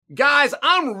Guys,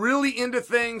 I'm really into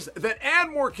things that add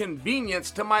more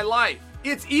convenience to my life.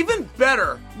 It's even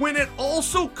better when it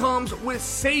also comes with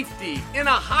safety in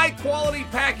a high-quality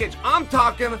package. I'm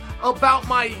talking about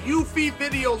my UFC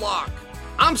video lock.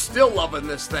 I'm still loving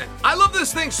this thing. I love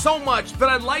this thing so much that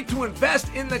I'd like to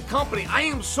invest in the company. I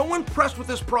am so impressed with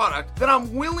this product that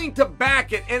I'm willing to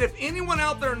back it. And if anyone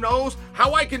out there knows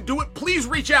how I can do it, please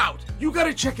reach out. You got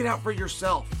to check it out for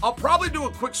yourself. I'll probably do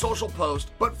a quick social post,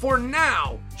 but for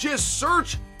now, just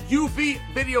search UV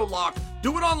Video Lock.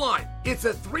 Do it online. It's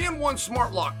a 3-in-1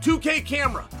 smart lock, 2K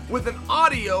camera with an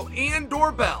audio and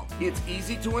doorbell. It's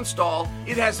easy to install.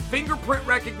 It has fingerprint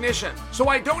recognition, so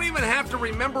I don't even have to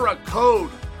remember a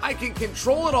code. I can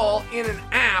control it all in an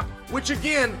app, which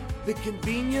again, the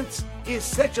convenience is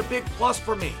such a big plus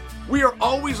for me. We are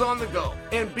always on the go,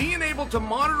 and being able to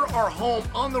monitor our home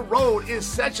on the road is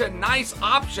such a nice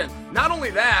option. Not only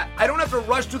that, I don't have to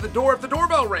rush to the door if the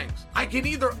doorbell rings. I can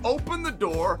either open the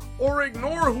door or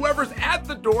ignore whoever's at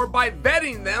the door by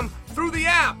vetting them through the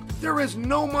app. There is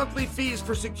no monthly fees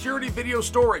for security video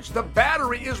storage. The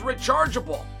battery is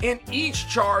rechargeable, and each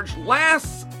charge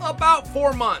lasts about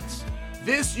 4 months.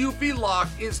 This UFI lock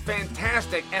is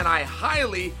fantastic, and I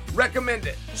highly recommend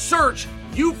it. Search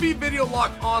UFI Video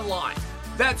Lock online.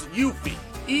 That's UFI,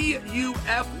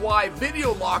 E-U-F-Y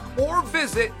Video Lock, or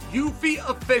visit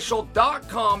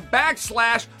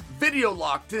ufiofficial.com/video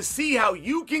lock to see how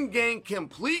you can gain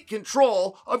complete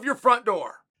control of your front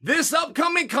door. This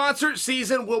upcoming concert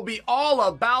season will be all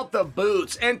about the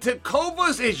boots, and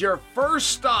Tecovas is your first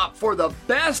stop for the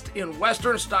best in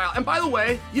Western style. And by the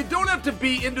way, you don't have to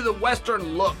be into the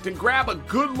Western look to grab a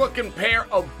good-looking pair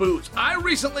of boots. I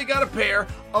recently got a pair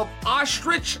of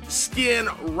ostrich skin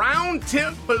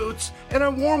round-tip boots, and I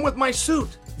wore them with my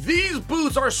suit. These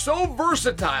boots are so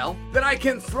versatile that I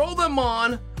can throw them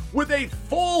on with a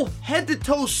full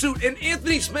head-to-toe suit. And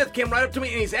Anthony Smith came right up to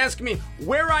me and he's asking me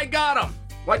where I got them.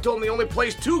 Well, I told him the only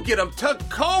place to get them,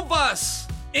 Tecovas.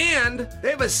 And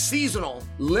they have a seasonal,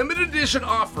 limited edition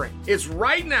offering. It's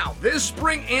right now, this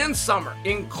spring and summer,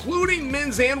 including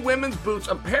men's and women's boots,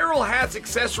 apparel, hats,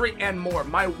 accessory, and more.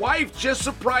 My wife just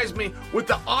surprised me with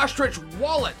the ostrich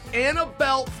wallet and a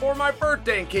belt for my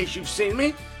birthday, in case you've seen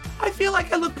me. I feel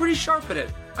like I look pretty sharp in it.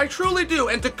 I truly do.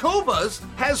 And Tecovas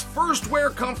has first wear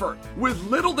comfort with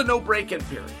little to no break-in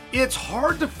period. It's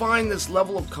hard to find this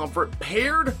level of comfort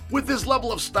paired with this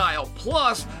level of style.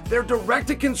 Plus, their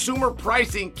direct-to-consumer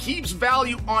pricing keeps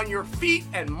value on your feet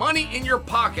and money in your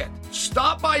pocket.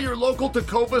 Stop by your local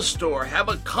Tecovas store, have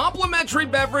a complimentary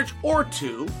beverage or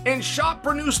two, and shop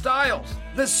for new styles.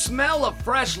 The smell of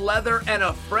fresh leather and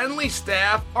a friendly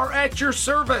staff are at your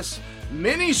service.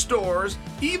 Many stores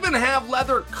even have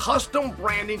leather custom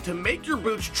branding to make your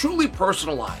boots truly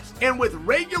personalized. And with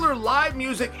regular live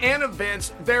music and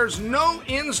events, there's no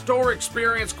in-store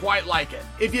experience quite like it.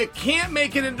 If you can't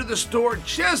make it into the store,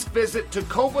 just visit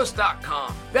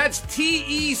Tecovas.com. That's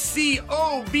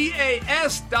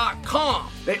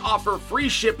Tecovas.com. They offer free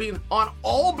shipping on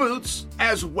all boots,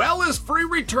 as well as free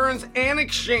returns and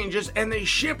exchanges, and they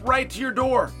ship right to your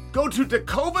door. Go to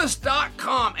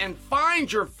Tecovas.com and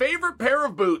find your favorite pair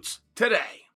of boots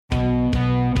today.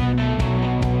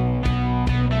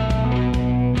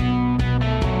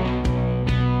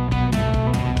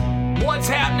 What's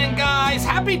happening, guys?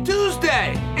 Happy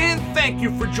Tuesday! And thank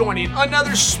you for joining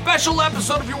another special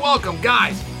episode of You're Welcome.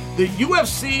 Guys, the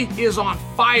UFC is on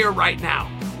fire right now.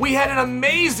 We had an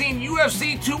amazing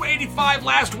UFC 285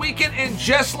 last weekend, and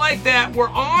just like that, we're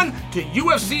on to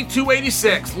UFC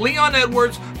 286. Leon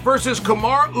Edwards versus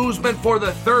Kamaru Usman for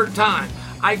the third time.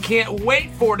 I can't wait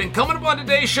for it. And coming up on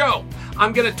today's show,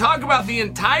 I'm going to talk about the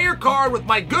entire card with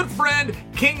my good friend,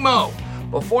 King Mo.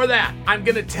 Before that, I'm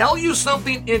going to tell you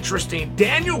something interesting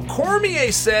Daniel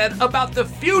Cormier said about the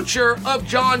future of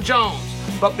Jon Jones.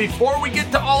 But before we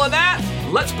get to all of that,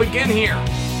 let's begin here.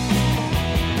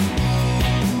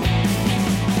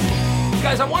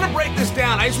 Guys, I want to break this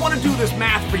down. I just want to do this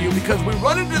math for you because we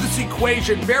run into this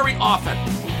equation very often.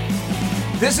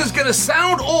 This is going to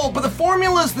sound old, but the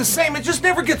formula is the same. It just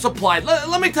never gets applied.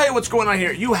 Let me tell you what's going on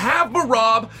here. You have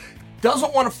Merab,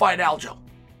 doesn't want to fight Aljo.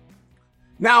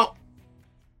 Now,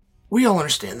 we all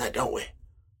understand that, don't we?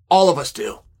 All of us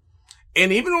do.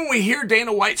 And even when we hear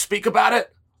Dana White speak about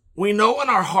it, we know in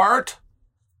our heart,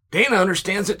 Dana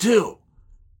understands it too.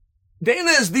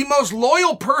 Dana is the most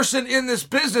loyal person in this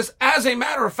business, as a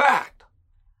matter of fact.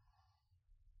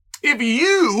 If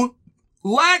you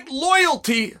lacked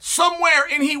loyalty somewhere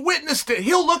and he witnessed it,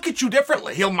 he'll look at you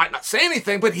differently. He might not say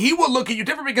anything, but he will look at you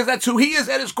differently because that's who he is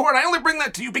at his core. And I only bring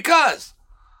that to you because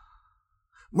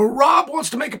Merab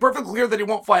wants to make it perfectly clear that he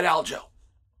won't fight Aljo.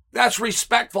 That's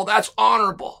respectful. That's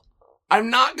honorable. I'm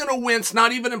not going to wince,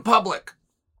 not even in public.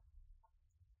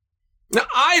 Now,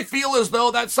 I feel as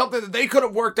though that's something that they could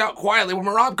have worked out quietly, where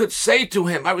Merab could say to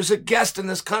him, I was a guest in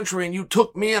this country and you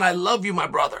took me and I love you, my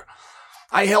brother.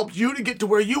 I helped you to get to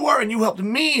where you are and you helped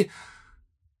me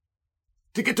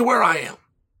to get to where I am.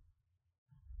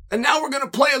 And now we're going to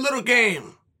play a little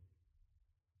game.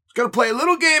 It's going to play a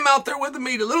little game out there with the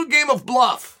media, a little game of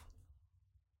bluff.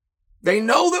 They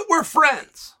know that we're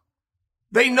friends.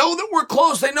 They know that we're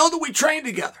close. They know that we train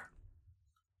together.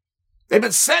 They've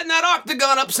been setting that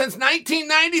octagon up since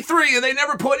 1993, and they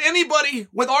never put anybody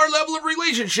with our level of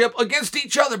relationship against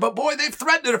each other. But boy, they've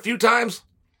threatened it a few times.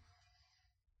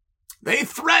 They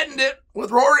threatened it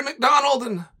with Rory McDonald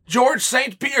and George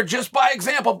St. Pierre just by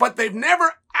example, but they've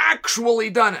never actually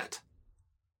done it.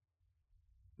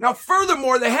 Now,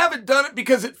 furthermore, they haven't done it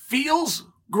because it feels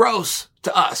gross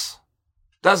to us,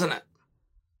 doesn't it?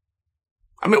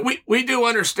 I mean, we do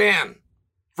understand,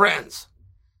 friends.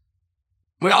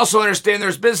 We also understand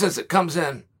there's business that comes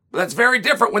in, but that's very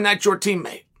different when that's your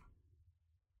teammate.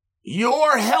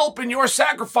 Your help and your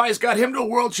sacrifice got him to a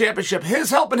world championship. His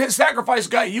help and his sacrifice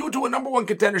got you to a number one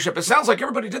contendership. It sounds like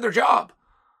everybody did their job.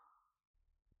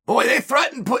 Boy, they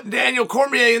threatened putting Daniel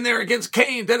Cormier in there against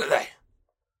Kane, didn't they?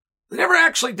 They never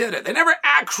actually did it. They never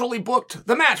actually booked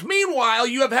the match. Meanwhile,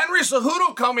 you have Henry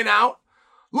Cejudo coming out,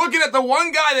 looking at the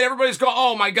one guy that everybody's going,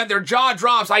 oh my God, their jaw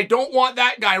drops. I don't want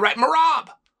that guy, right? Merab.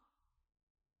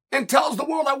 And tells the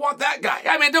world I want that guy.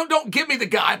 I mean, don't give me the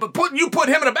guy, but you put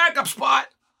him in a backup spot.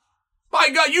 My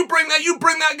God, you bring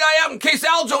that guy out in case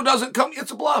Aljo doesn't come.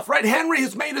 It's a bluff, right? Henry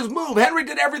has made his move. Henry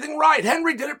did everything right.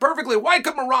 Henry did it perfectly. Why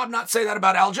could Merab not say that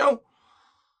about Aljo?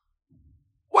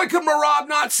 Why could Merab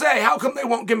not say, how come they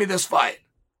won't give me this fight?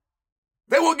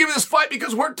 They won't give me this fight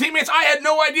because we're teammates. I had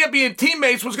no idea being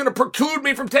teammates was going to preclude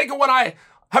me from taking what I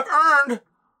have earned,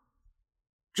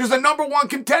 which is the number one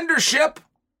contendership.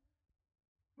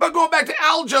 But going back to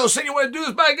Aljo saying you want to do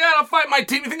this, by God, I'll fight my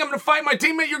team. You think I'm going to fight my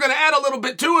teammate? You're going to add a little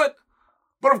bit to it.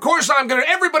 But of course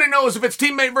everybody knows if it's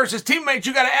teammate versus teammate,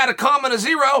 you got to add a comma and a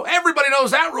zero. Everybody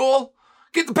knows that rule.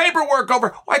 Get the paperwork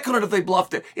over. Why couldn't they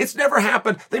bluffed it? It's never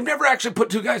happened. They've never actually put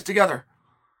two guys together.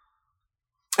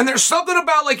 And there's something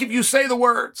about like if you say the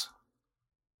words.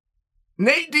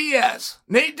 Nate Diaz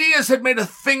had made a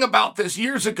thing about this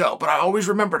years ago, but I always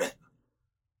remembered it.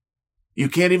 You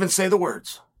can't even say the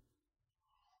words.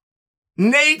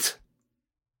 Nate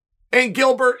and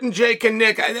Gilbert and Jake and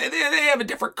Nick, they have a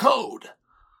different code.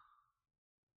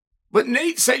 But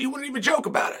Nate said you wouldn't even joke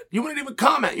about it. You wouldn't even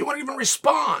comment. You wouldn't even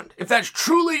respond if that's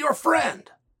truly your friend.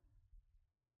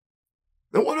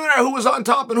 Then wouldn't matter who was on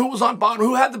top and who was on bottom,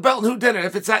 who had the belt and who didn't.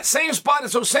 If it's that same spot,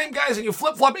 it's those same guys and you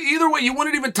flip-flop, either way, you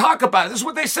wouldn't even talk about it. This is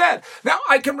what they said. Now,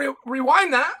 I can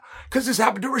rewind that because this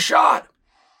happened to Rashad.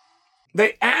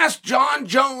 They asked John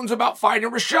Jones about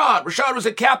fighting Rashad. Rashad was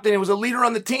a captain. He was a leader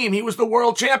on the team. He was the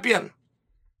world champion.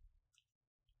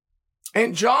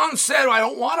 And John said, I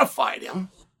don't want to fight him.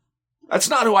 That's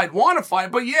not who I'd want to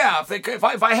fight. But yeah,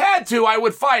 if I had to, I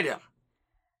would fight him.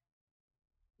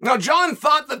 Now, John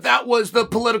thought that was the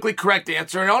politically correct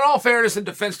answer. And in all fairness and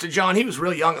defense to John, he was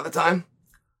really young at the time.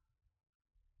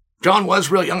 John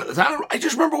was real young at the time. I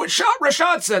just remember what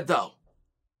Rashad said, though.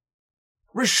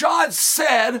 Rashad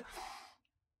said,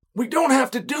 we don't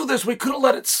have to do this. We could have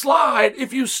let it slide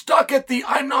if you stuck at the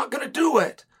I'm not going to do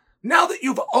it. Now that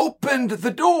you've opened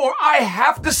the door, I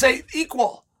have to say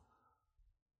equal.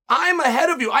 I'm ahead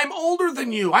of you. I'm older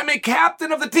than you. I'm a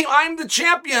captain of the team. I'm the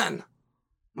champion.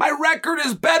 My record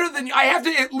is better than you. I have to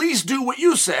at least do what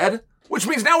you said, which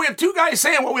means now we have two guys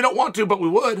saying, well, we don't want to, but we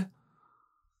would.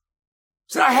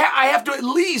 So I have to at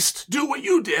least do what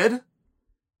you did.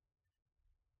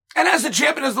 And as the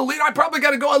champion, as the leader, I probably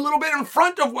got to go a little bit in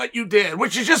front of what you did,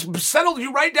 which is just settled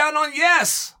you right down on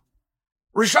yes.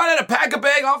 Rashad had a pack a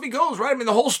bag, off he goes, right? I mean,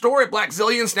 the whole story of Black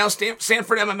Zillions, now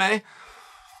Stanford MMA.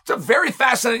 It's a very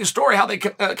fascinating story how they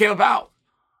came about.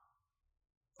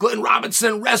 Glenn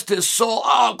Robinson, rest his soul.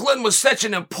 Oh, Glenn was such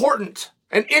an important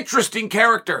and interesting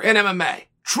character in MMA,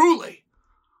 truly,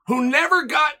 who never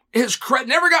got his credit,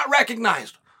 never got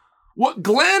recognized. What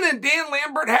Glenn and Dan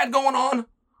Lambert had going on,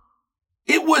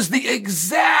 it was the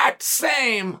exact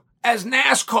same as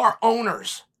NASCAR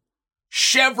owners.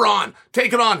 Chevron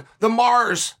taking on the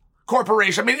Mars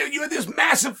Corporation. I mean, you had these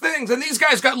massive things, and these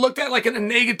guys got looked at like in a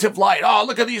negative light. Oh,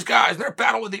 look at these guys. They're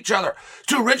battling with each other.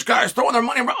 Two rich guys throwing their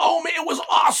money around. Oh, man, it was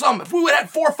awesome. If we would have had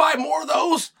 4 or 5 more of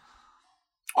those,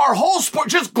 our whole sport,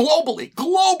 just globally,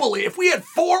 if we had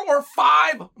 4 or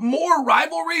 5 more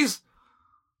rivalries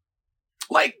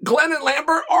like Glenn and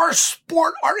Lambert, our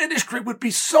sport, our industry would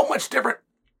be so much different.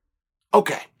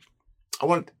 Okay, I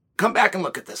want come back and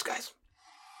look at this, guys.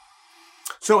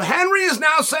 So Henry is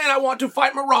now saying, I want to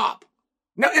fight Merab.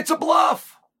 Now, it's a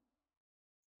bluff.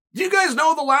 Do you guys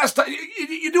know the last time?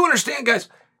 You do understand, guys.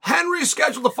 Henry's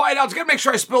scheduled to fight out. I got to make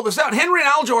sure I spill this out. Henry and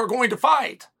Aljo are going to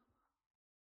fight.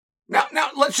 Now,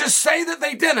 let's just say that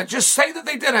they didn't. Just say that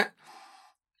they didn't.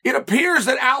 It appears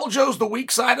that Aljo's the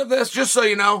weak side of this, just so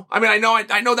you know. I mean,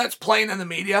 I know that's plain in the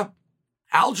media.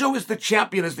 Aljo is the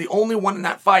champion, is the only one in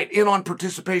that fight in on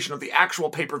participation of the actual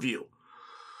pay-per-view.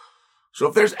 So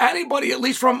if there's anybody, at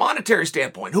least from a monetary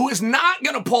standpoint, who is not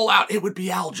going to pull out, it would be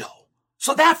Aljo.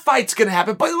 So that fight's going to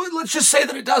happen. But let's just say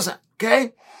that it doesn't,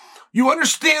 okay? You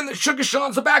understand that Sugar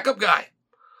Sean's the backup guy.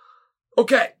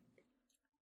 Okay.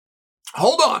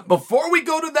 Hold on. Before we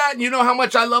go to that, and you know how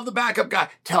much I love the backup guy,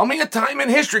 tell me a time in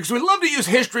history, because we love to use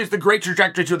history as the great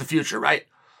trajectory to the future, right?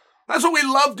 That's what we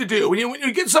love to do. When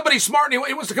you get somebody smart and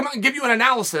he wants to come out and give you an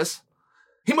analysis,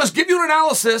 he must give you an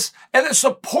analysis and then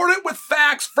support it with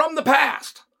facts from the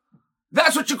past.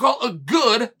 That's what you call a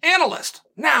good analyst.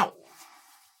 Now,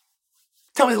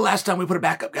 tell me the last time we put a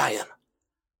backup guy in.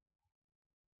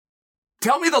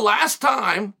 Tell me the last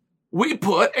time we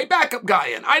put a backup guy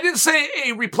in. I didn't say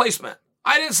a replacement.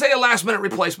 I didn't say a last-minute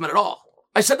replacement at all.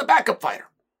 I said the backup fighter.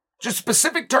 Just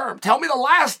specific term. Tell me the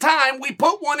last time we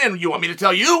put one in. You want me to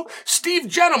tell you? Steve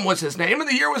Jenham was his name, and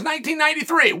the year was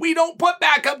 1993. We don't put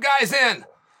backup guys in.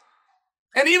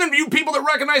 And even you people that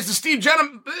recognize the Steve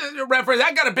Jenham reference,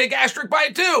 that got a big asterisk by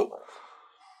it too.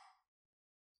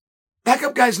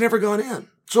 Backup guy's never gone in.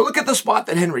 So look at the spot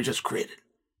that Henry just created.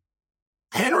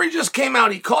 Henry just came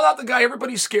out. He called out the guy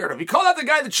everybody's scared of. He called out the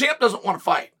guy the champ doesn't want to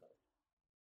fight.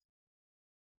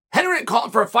 Henry didn't call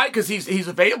him for a fight because he's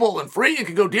available and free and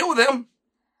can go deal with him.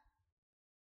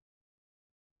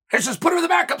 It's just put him in the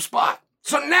backup spot.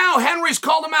 So now Henry's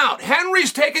called him out.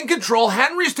 Henry's taken control.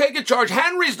 Henry's taken charge.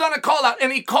 Henry's done a call out,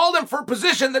 and he called him for a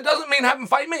position that doesn't mean have him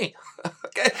fight me.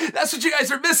 Okay, that's what you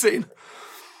guys are missing.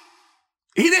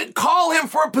 He didn't call him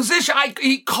for a position.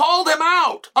 He called him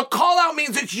out. A call out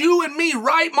means it's you and me,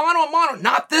 right? Mano a mano.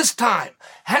 Not this time.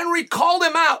 Henry called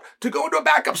him out to go into a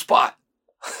backup spot.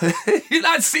 You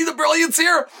not see the brilliance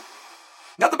here?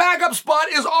 Now the backup spot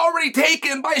is already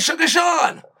taken by Sugar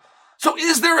Sean. So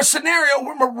is there a scenario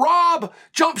where Merab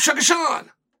jumps Sugar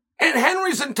Sean? And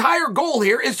Henry's entire goal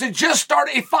here is to just start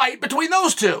a fight between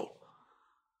those two.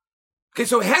 Okay,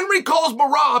 so Henry calls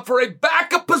Merab for a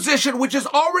backup position, which is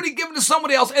already given to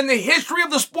somebody else. In the history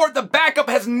of the sport, the backup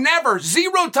has never,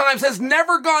 0 times, has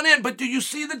never gone in. But do you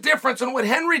see the difference in what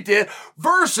Henry did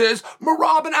versus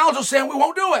Merab and Aljo saying we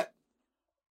won't do it?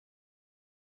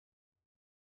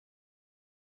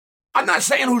 I'm not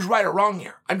saying who's right or wrong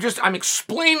here. I'm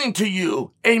explaining to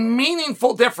you a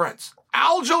meaningful difference.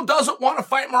 Aljo doesn't want to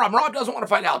fight Merab. Merab doesn't want to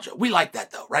fight Aljo. We like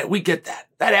that though, right? We get that.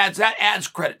 That adds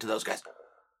credit to those guys.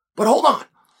 But hold on.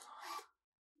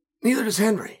 Neither does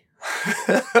Henry.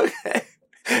 Okay.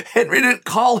 Henry didn't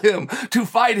call him to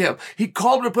fight him. He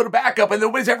called him to put a backup, and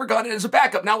nobody's ever gone in as a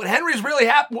backup. Now, what Henry's really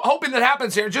hoping that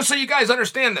happens here, just so you guys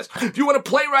understand this, if you want to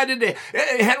play right into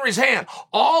Henry's hand,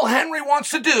 all Henry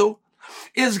wants to do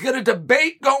is get a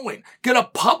debate going, get a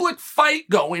public fight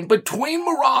going between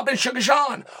Merab and Sugar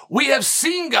Sean. We have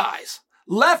seen guys,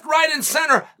 left, right, and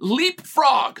center,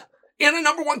 leapfrog in a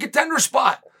number 1 contender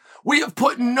spot. We have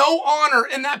put no honor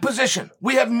in that position.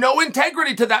 We have no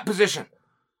integrity to that position.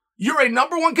 You're a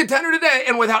number 1 contender today,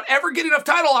 and without ever getting a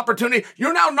title opportunity,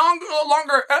 you're now no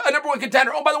longer a number 1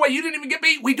 contender. Oh, by the way, you didn't even get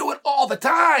beat. We do it all the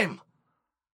time.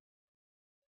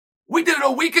 We did it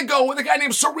a week ago with a guy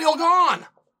named Surreal Gone.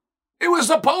 It was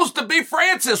supposed to be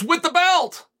Francis with the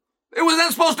belt. It was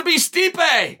then supposed to be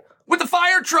Stipe with the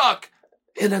fire truck.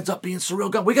 It ends up being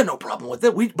Surreal Gone. We got no problem with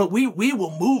it. But we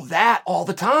will move that all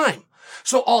the time.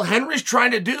 So all Henry's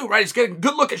trying to do, right, is get a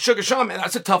good look at Sugar Sean. Man,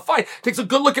 that's a tough fight. Takes a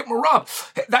good look at Merab.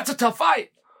 Hey, that's a tough fight.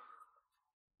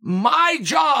 My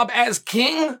job as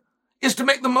king is to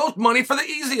make the most money for the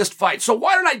easiest fight. So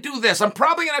why don't I do this? I'm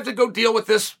probably going to have to go deal with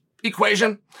this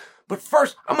equation. But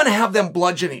first, I'm going to have them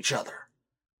bludgeon each other.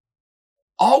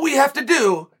 All we have to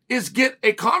do is get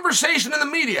a conversation in the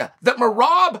media that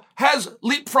Merab has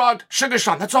leapfrogged Sugar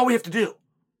Sean. That's all we have to do.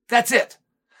 That's it.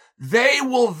 They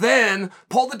will then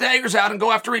pull the daggers out and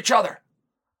go after each other.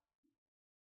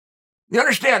 You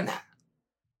understand that?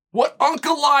 What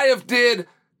Uncle Liev did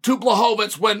to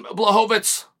Blachowicz when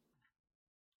Blachowicz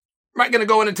going to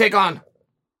go in and take on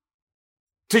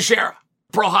Teixeira,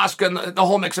 Prohaska, and the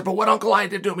whole mix-up. But what Uncle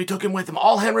Liev did to him, he took him with him.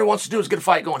 All Henry wants to do is get a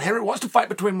fight going. Henry wants to fight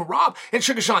between Merab and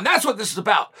Sugar Sean. That's what this is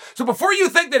about. So before you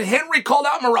think that Henry called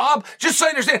out Merab, just so you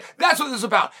understand, that's what this is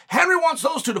about. Henry wants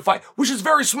those two to fight, which is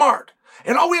very smart.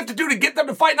 And all we have to do to get them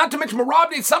to fight, not to mention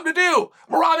Merab needs something to do.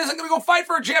 Merab isn't going to go fight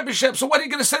for a championship. So what, are you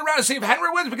going to sit around and see if Henry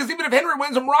wins? Because even if Henry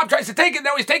wins and Merab tries to take it,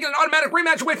 now he's taking an automatic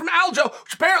rematch away from Aljo,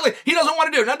 which apparently he doesn't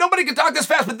want to do. Now, nobody can talk this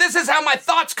fast, but this is how my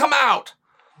thoughts come out.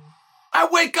 I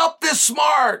wake up this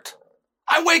smart.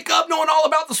 I wake up knowing all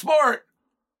about the sport.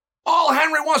 All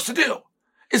Henry wants to do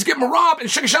is get Merab and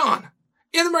Shigashan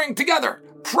in the ring together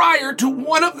prior to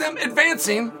one of them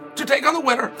advancing to take on the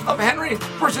winner of Henry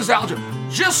versus Aljo.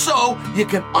 Just so you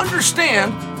can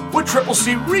understand what Triple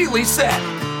C really said.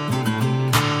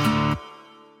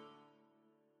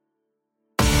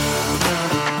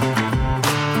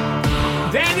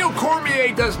 Daniel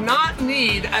Cormier does not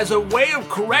need, as a way of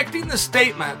correcting the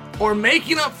statement or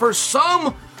making up for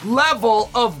some level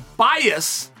of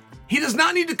bias, he does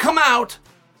not need to come out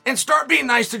and start being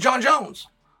nice to Jon Jones.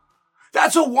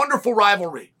 That's a wonderful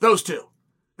rivalry, those two.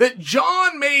 That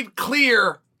Jon made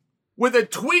clear with a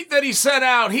tweet that he sent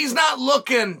out, he's not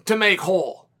looking to make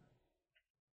whole.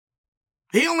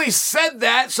 He only said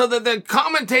that so that the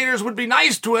commentators would be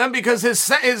nice to him because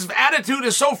his attitude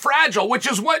is so fragile, which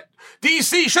is what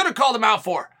DC should have called him out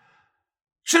for.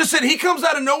 Should have said, he comes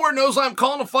out of nowhere, knows I'm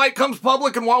calling a fight, comes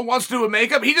public and wants to do a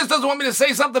makeup. He just doesn't want me to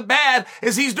say something bad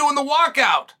as he's doing the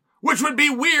walkout, which would be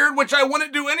weird, which I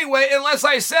wouldn't do anyway unless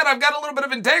I said I've got a little bit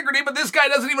of integrity, but this guy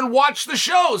doesn't even watch the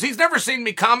shows. He's never seen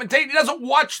me commentate. He doesn't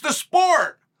watch the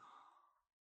sport.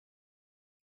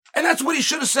 And that's what he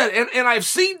should have said. And I've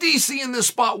seen DC in this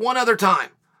spot one other time.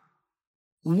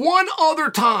 One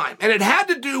other time. And it had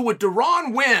to do with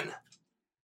Deron Winn.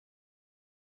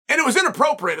 And it was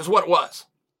inappropriate is what it was.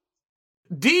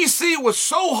 DC was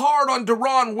so hard on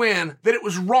Deron Winn that it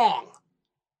was wrong.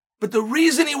 But the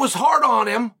reason he was hard on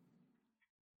him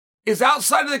is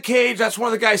outside of the cage, that's one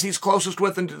of the guys he's closest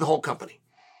with into the whole company.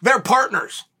 They're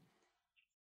partners.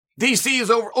 DC is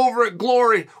over at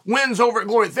Glory, Wynn's over at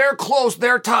Glory. They're close,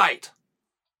 they're tight.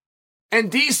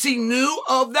 And DC knew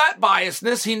of that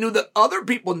biasness. He knew that other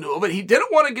people knew of it. He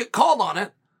didn't want to get called on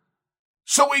it.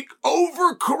 So he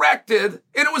overcorrected,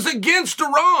 and it was against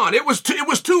Deron. It was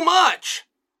too much.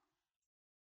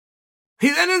 He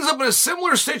then ends up in a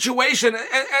similar situation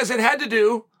as it had to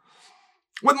do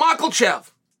with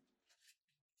Makhachev.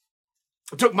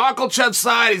 Took Makhachev's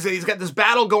side. He's got this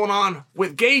battle going on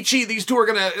with Gaethje. These two are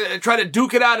going to try to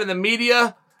duke it out in the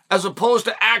media as opposed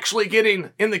to actually getting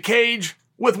in the cage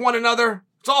with one another.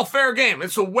 It's all fair game.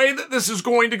 It's the way that this is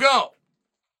going to go.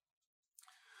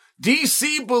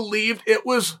 DC believed it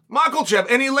was Makhachev,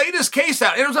 and he laid his case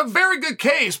out. It was a very good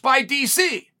case by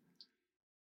DC.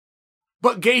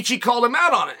 But Gaethje called him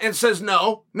out on it and says,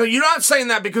 no, you're not saying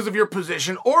that because of your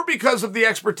position or because of the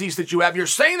expertise that you have. You're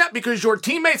saying that because you're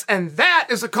teammates, and that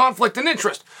is a conflict in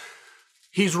interest.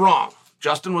 He's wrong.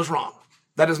 Justin was wrong.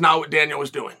 That is not what Daniel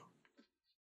was doing.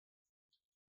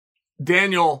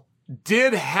 Daniel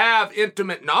did have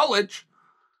intimate knowledge,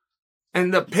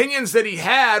 and the opinions that he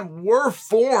had were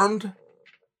formed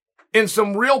in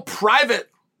some real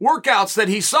private workouts that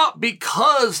he saw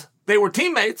because they were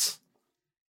teammates.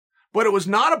 But it was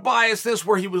not a biasness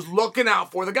where he was looking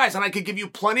out for the guys. And I could give you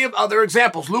plenty of other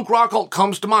examples. Luke Rockhold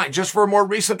comes to mind just for a more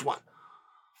recent one,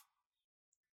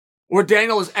 where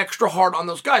Daniel is extra hard on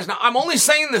those guys. Now, I'm only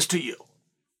saying this to you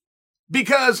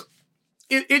because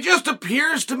it just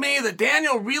appears to me that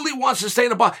Daniel really wants to stay in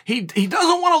the box. He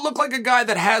doesn't want to look like a guy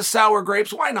that has sour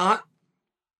grapes. Why not?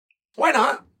 Why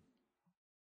not?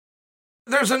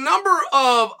 There's a number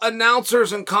of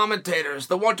announcers and commentators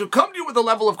that want to come to you with a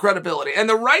level of credibility. And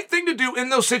the right thing to do in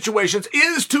those situations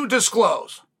is to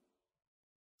disclose.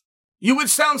 You would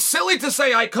sound silly to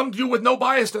say, I come to you with no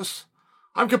biasness.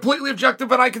 I'm completely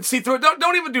objective and I can see through it.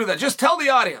 Don't even do that. Just tell the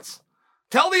audience.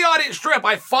 Tell the audience straight up,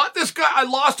 I fought this guy. I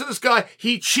lost to this guy.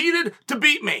 He cheated to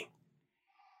beat me.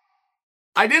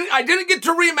 I didn't get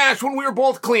to rematch when we were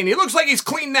both clean. He looks like he's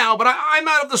clean now, but I'm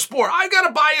out of the sport. I got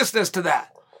a biasness to that.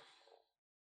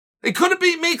 He could have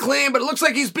beat me clean, but it looks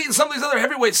like he's beating some of these other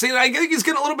heavyweights. See, I think he's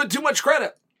getting a little bit too much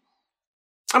credit.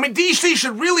 I mean, DC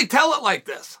should really tell it like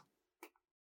this.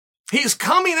 He's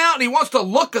coming out and he wants to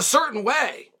look a certain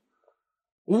way.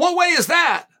 What way is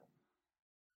that?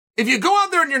 If you go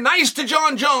out there and you're nice to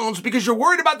Jon Jones because you're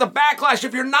worried about the backlash,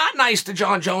 if you're not nice to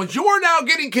Jon Jones, you're now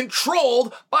getting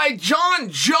controlled by Jon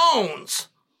Jones.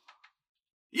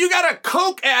 You got a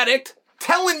coke addict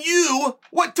telling you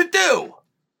what to do.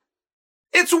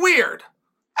 It's weird.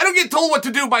 I don't get told what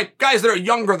to do by guys that are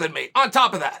younger than me. On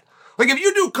top of that, like if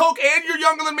you do coke and you're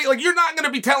younger than me, like you're not going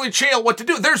to be telling Chael what to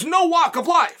do. There's no walk of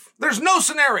life. There's no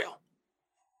scenario.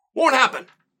 Won't happen.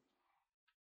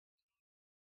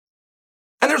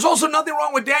 And there's also nothing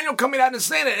wrong with Daniel coming out and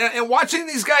saying it. And watching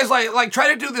these guys like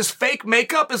try to do this fake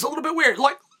makeup is a little bit weird.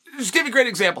 Like, just give you a great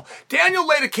example. Daniel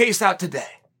laid a case out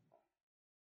today.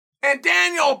 And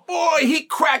Daniel, boy, he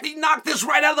knocked this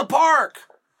right out of the park.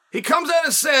 He comes out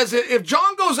and says, if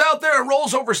John goes out there and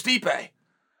rolls over Stipe,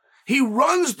 he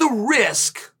runs the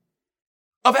risk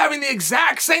of having the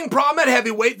exact same problem at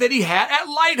heavyweight that he had at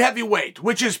light heavyweight,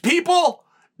 which is people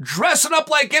dressing up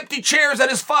like empty chairs at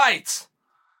his fights.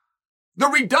 The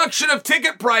reduction of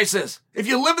ticket prices. If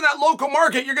you live in that local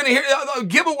market, you're going to hear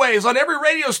giveaways on every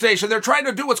radio station. They're trying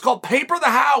to do what's called paper the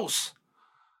house.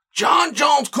 John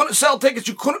Jones couldn't sell tickets.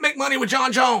 You couldn't make money with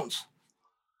John Jones.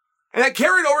 And that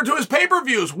carried over to his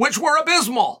pay-per-views, which were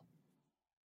abysmal.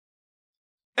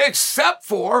 Except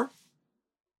for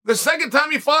the second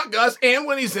time he fought Gus and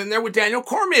when he's in there with Daniel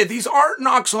Cormier. These aren't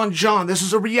knocks on John. This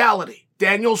is a reality.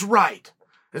 Daniel's right.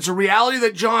 It's a reality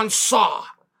that John saw.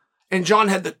 And John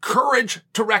had the courage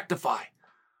to rectify.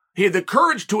 He had the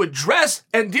courage to address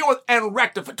and deal with and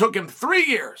rectify. It took him 3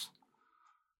 years.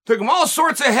 Took him all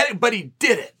sorts of headache, but he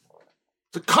did it.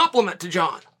 It's a compliment to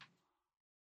John.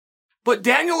 But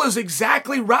Daniel is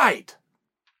exactly right.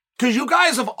 Because you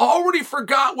guys have already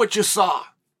forgot what you saw.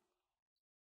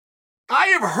 I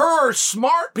have heard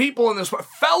smart people in this,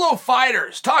 fellow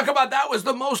fighters, talk about that was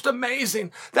the most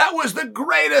amazing. That was the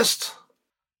greatest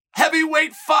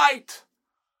heavyweight fight.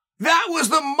 That was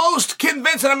the most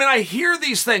convincing. I mean, I hear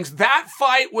these things. That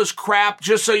fight was crap,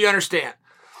 just so you understand.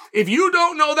 If you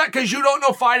don't know that because you don't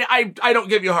know fighting, I don't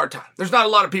give you a hard time. There's not a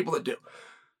lot of people that do.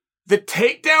 The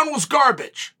takedown was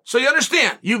garbage. So you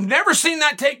understand. You've never seen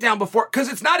that takedown before because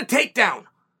it's not a takedown.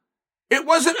 It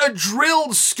wasn't a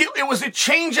drilled skill. It was a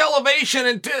change elevation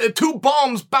and two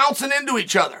bums bouncing into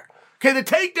each other. Okay, the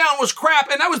takedown was crap,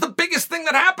 and that was the biggest thing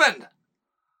that happened.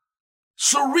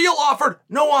 Surreal offered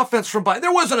no offense from Biden.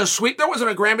 There wasn't a sweep. There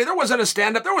wasn't a Granby. There wasn't a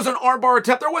stand-up. There wasn't an armbar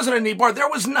attempt. There wasn't a knee bar.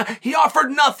 He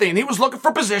offered nothing. He was looking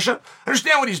for position.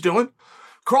 Understand what he's doing.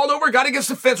 Crawled over, got against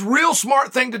the fence. Real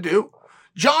smart thing to do.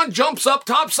 John jumps up,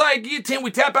 topside guillotine.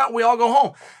 We tap out and we all go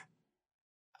home.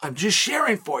 I'm just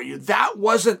sharing for you. That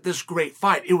wasn't this great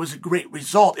fight. It was a great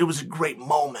result. It was a great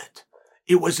moment.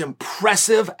 It was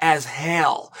impressive as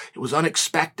hell. It was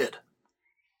unexpected.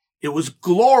 It was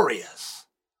glorious.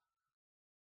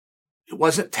 It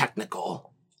wasn't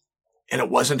technical, and it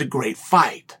wasn't a great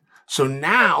fight. So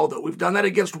now that we've done that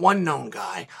against one known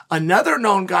guy, another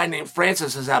known guy named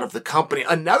Francis is out of the company.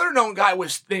 Another known guy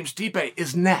named Stipe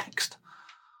is next.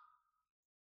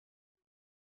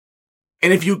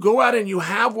 And if you go out and you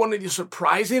have one of these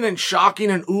surprising and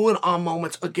shocking and ooh and ah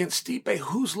moments against Stipe,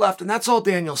 who's left? And that's all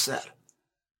Daniel said.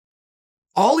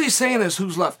 All he's saying is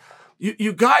who's left.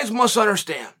 You guys must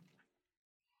understand.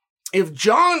 If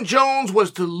John Jones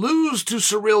was to lose to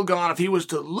Ciryl Gane, if he was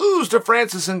to lose to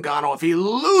Francis Ngannou, if he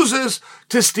loses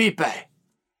to Stipe,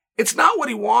 it's not what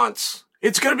he wants.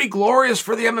 It's going to be glorious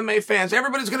for the MMA fans.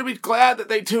 Everybody's going to be glad that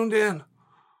they tuned in. A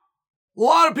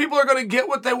lot of people are going to get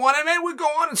what they want, and maybe we go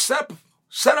on and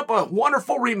set up a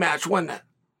wonderful rematch, wouldn't it?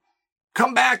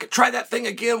 Come back and try that thing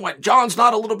again when John's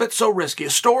not a little bit so risky. A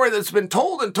story that's been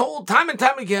told and told time and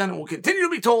time again and will continue to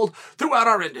be told throughout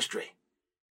our industry.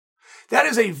 That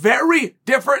is a very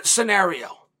different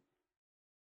scenario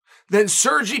than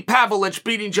Sergey Pavlovich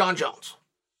beating John Jones.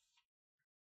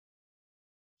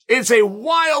 It's a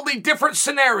wildly different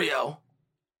scenario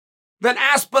than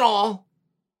Aspinall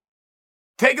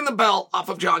taking the belt off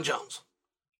of John Jones.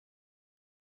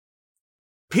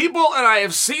 People, and I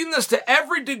have seen this to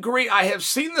every degree, I have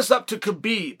seen this up to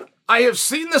Khabib. I have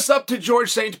seen this up to George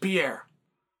St. Pierre.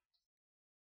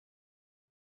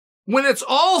 When it's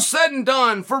all said and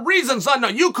done, for reasons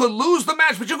unknown, you could lose the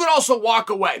match, but you could also walk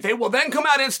away. They will then come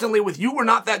out instantly with you were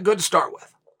not that good to start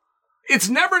with. It's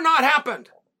never not happened.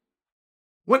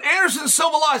 When Anderson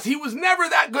Silva lost, he was never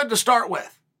that good to start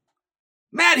with.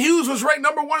 Matt Hughes was ranked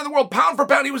number 1 in the world, pound for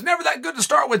pound. He was never that good to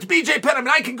start with. BJ Penn, I mean,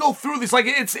 I can go through these. Like,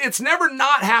 it's never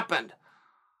not happened.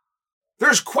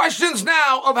 There's questions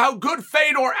now of how good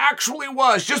Fedor actually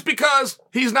was, just because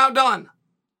he's now done.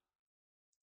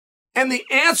 And the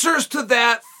answers to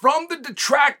that from the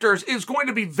detractors is going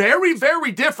to be very,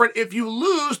 very different if you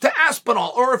lose to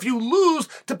Aspinall or if you lose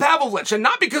to Pavlovich. And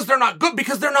not because they're not good,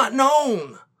 because they're not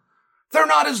known. They're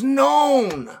not as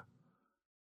known.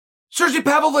 Sergey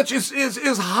Pavlovich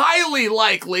is highly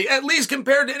likely, at least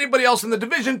compared to anybody else in the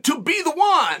division, to be the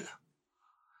one.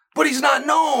 But he's not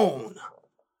known.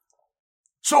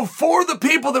 So for the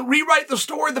people that rewrite the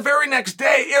story the very next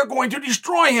day, they're going to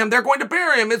destroy him. They're going to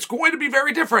bury him. It's going to be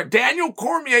very different. Daniel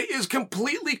Cormier is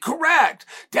completely correct.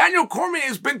 Daniel Cormier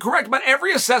has been correct about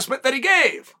every assessment that he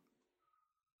gave.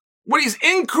 What he's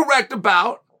incorrect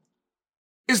about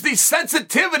is the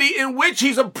sensitivity in which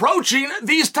he's approaching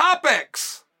these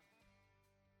topics.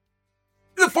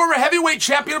 the former heavyweight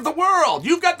champion of the world.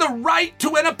 You've got the right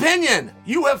to an opinion.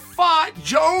 You have fought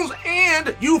Jones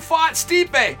and you fought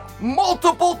Stipe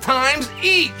multiple times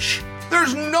each.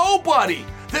 There's nobody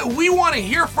that we want to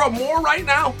hear from more right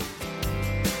now.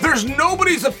 There's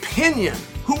nobody's opinion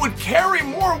who would carry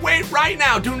more weight right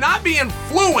now. Do not be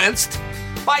influenced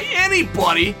by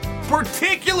anybody,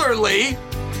 particularly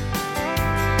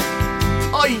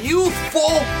a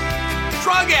youthful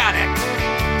drug addict.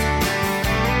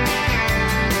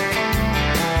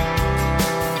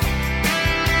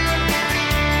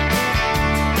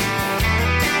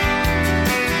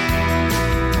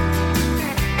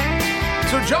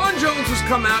 So John Jones has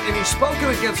come out and he's spoken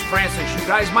against Francis. You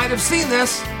guys might have seen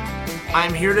this.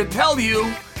 I'm here to tell you,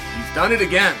 he's done it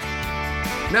again.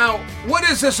 Now, what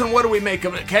is this and what do we make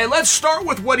of it? Okay, let's start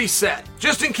with what he said.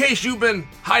 Just in case you've been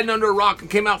hiding under a rock and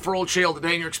came out for Old Shale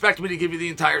today and you're expecting me to give you the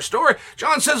entire story.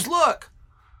 John says, look,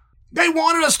 they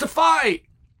wanted us to fight.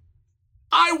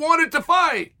 I wanted to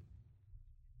fight.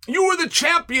 You were the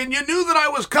champion. You knew that I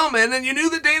was coming and you knew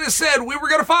that Dana said we were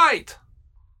going to fight.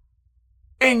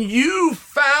 And you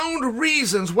found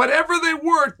reasons, whatever they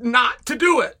were, not to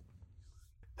do it.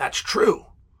 That's true.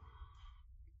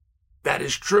 That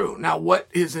is true. Now, what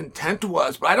his intent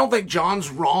was, but I don't think John's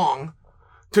wrong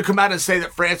to come out and say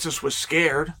that Francis was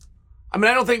scared. I mean,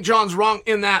 I don't think John's wrong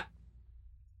in that.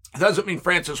 It doesn't mean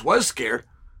Francis was scared,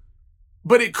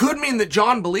 but it could mean that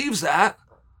John believes that.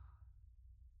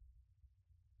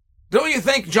 Don't you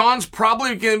think John's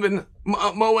probably given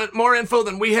more info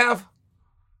than we have?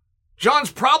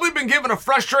 John's probably been given a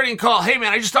frustrating call. Hey,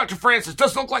 man, I just talked to Francis.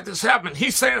 Doesn't look like this happened.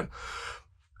 He's saying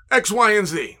X, Y, and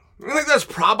Z. I think that's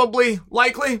probably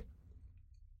likely.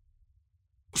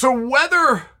 So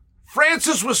whether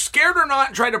Francis was scared or not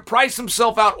and tried to price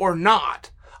himself out or not,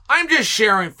 I'm just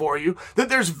sharing for you that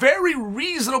there's very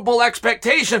reasonable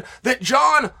expectation that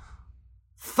John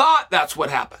thought that's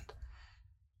what happened.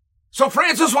 So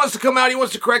Francis wants to come out. He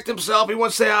wants to correct himself. He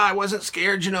wants to say, I wasn't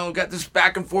scared, got this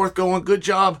back and forth going. Good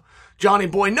job, Johnny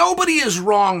boy. Nobody is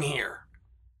wrong here.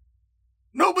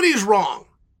 Nobody's wrong.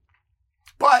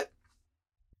 But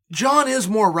John is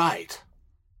more right.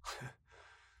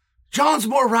 John's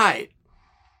more right.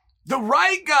 The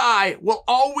right guy will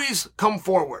always come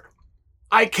forward.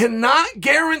 I cannot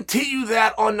guarantee you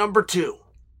that on number 2.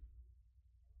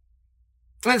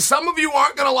 And some of you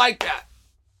aren't going to like that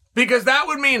because that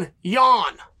would mean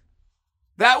yawn.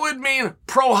 That would mean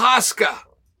Prohaska.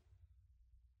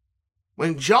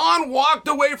 When John walked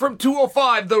away from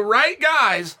 205, the right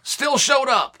guys still showed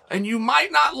up. And you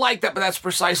might not like that, but that's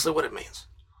precisely what it means.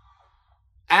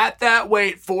 At that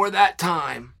weight for that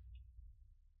time,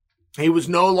 he was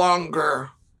no longer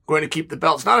going to keep the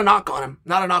belt. It's not a knock on him.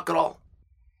 Not a knock at all.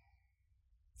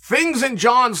 Things in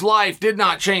John's life did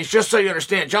not change, just so you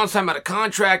understand. John's talking about a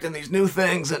contract and these new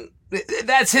things, and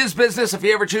that's his business if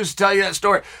he ever chooses to tell you that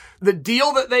story. The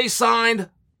deal that they signed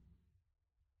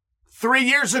 3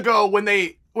 years ago when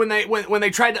they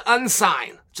tried to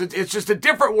unsign, it's just a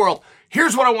different world.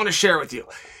 Here's what I want to share with you.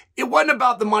 It wasn't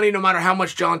about the money, no matter how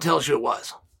much John tells you it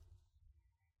was.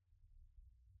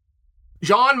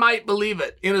 John might believe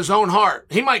it in his own heart.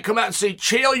 He might come out and say,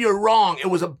 Chael, you're wrong. It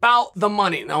was about the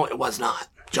money. No, it was not.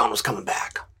 John was coming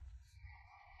back.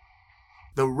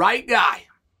 The right guy,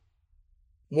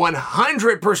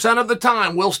 100% of the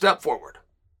time, will step forward.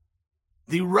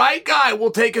 The right guy will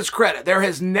take his credit. There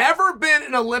has never been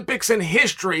an Olympics in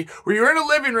history where you're in a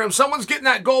living room, someone's getting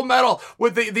that gold medal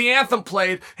with the anthem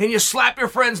played, and you slap your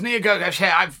friend's knee and go,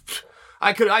 hey,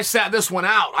 I sat this one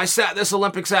out. I sat this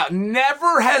Olympics out.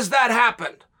 Never has that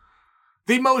happened.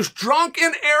 The most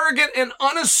drunken, arrogant, and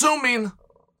unassuming,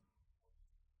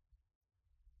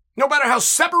 no matter how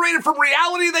separated from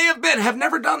reality they have been, have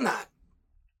never done that.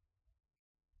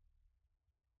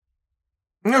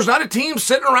 And there's not a team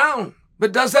sitting around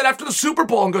that does that after the Super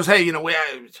Bowl and goes, hey,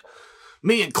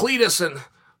 me and Cletus and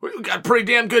we got a pretty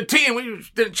damn good team. We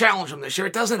didn't challenge them this year.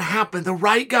 It doesn't happen. The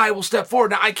right guy will step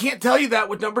forward. Now, I can't tell you that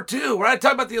with number 2. When I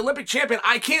talk about the Olympic champion,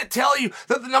 I can't tell you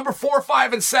that the number 4,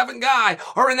 5, and 7 guy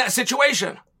are in that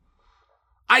situation.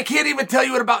 I can't even tell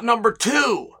you it about number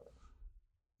 2.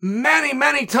 Many,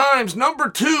 many times, number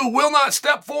 2 will not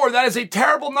step forward. That is a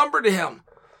terrible number to him.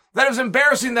 That is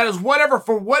embarrassing. That is whatever,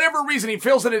 for whatever reason, he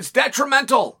feels that it's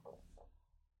detrimental.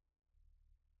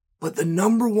 But the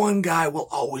number 1 guy will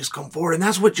always come forward, and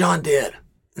that's what John did.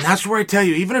 And that's where I tell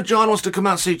you, even if John wants to come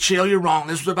out and say, Chael, you're wrong,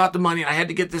 this was about the money, and I had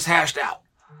to get this hashed out.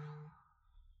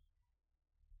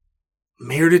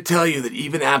 I'm here to tell you that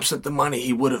even absent the money,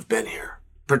 he would have been here,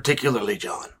 particularly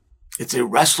John. It's a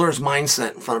wrestler's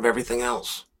mindset in front of everything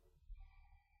else.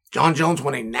 John Jones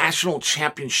won a national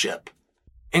championship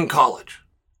in college.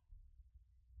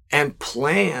 and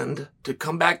planned to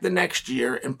come back the next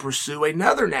year and pursue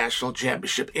another national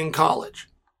championship in college.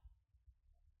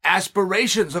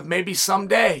 Aspirations of maybe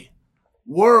someday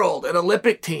world and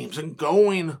Olympic teams and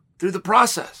going through the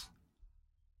process.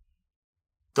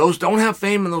 Those don't have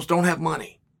fame and those don't have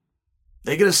money.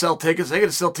 They get to sell tickets, they get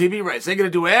to sell TV rights, they get to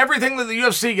do everything that the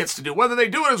UFC gets to do. Whether they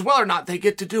do it as well or not, they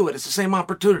get to do it. It's the same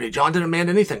opportunity. John didn't demand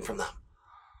anything from them.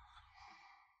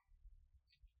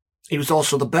 He was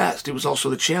also the best. He was also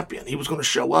the champion. He was going to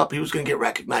show up. He was going to get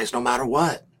recognized no matter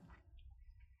what.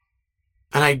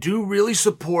 And I do really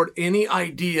support any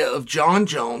idea of Jon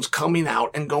Jones coming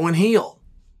out and going heel.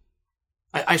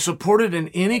 I support it in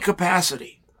any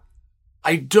capacity.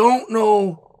 I don't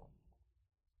know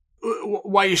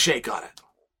why you shake on it.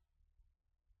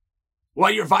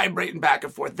 Why you're vibrating back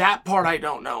and forth. That part I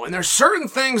don't know. And there's certain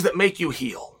things that make you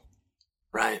heel,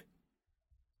 right?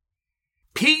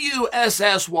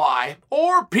 P-U-S-S-Y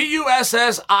or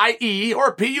P-U-S-S-I-E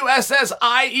or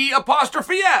P-U-S-S-I-E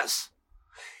apostrophe S.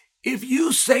 If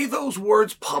you say those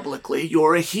words publicly,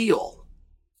 you're a heel.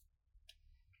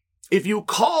 If you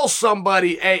call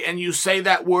somebody a and you say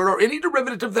that word or any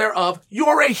derivative thereof,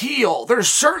 you're a heel. There's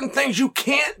certain things you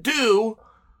can't do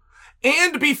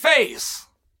and be face.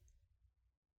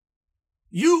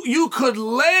 You could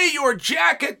lay your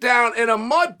jacket down in a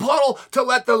mud puddle to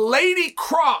let the lady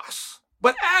cross.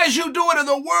 But as you do it and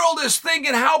the world is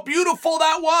thinking how beautiful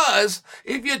that was,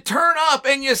 if you turn up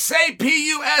and you say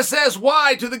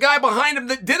P-U-S-S-Y to the guy behind him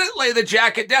that didn't lay the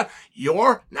jacket down,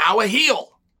 you're now a heel.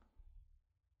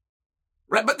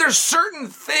 Right? But there's certain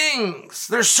things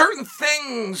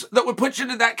that would put you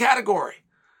into that category.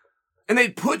 And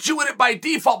they'd put you in it by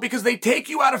default because they take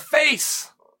you out of face.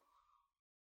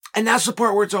 And that's the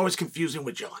part where it's always confusing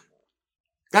with John.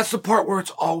 That's the part where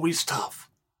it's always tough.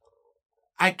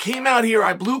 I came out here,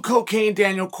 I blew cocaine,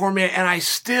 Daniel Cormier, and I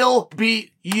still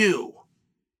beat you.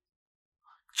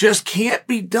 Just can't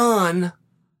be done.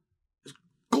 As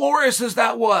glorious as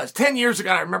that was. 10 years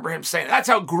ago, I remember him saying, that's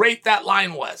how great that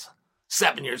line was.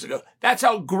 7 years ago. That's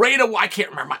how great it was. I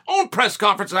can't remember my own press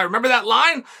conference. And I remember that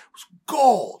line. It was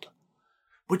gold.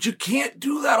 But you can't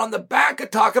do that on the back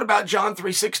of talking about John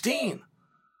 3:16.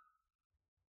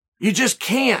 You just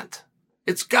can't.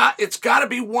 It's got to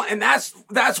be one. And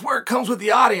that's where it comes with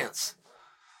the audience.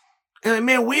 And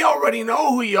man, we already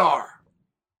know who you are.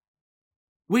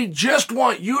 We just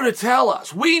want you to tell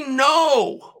us. We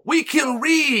know. We can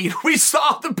read. We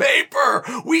saw the paper.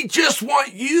 We just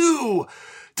want you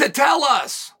to tell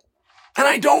us. And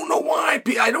I don't know why.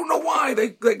 I don't know why they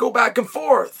go back and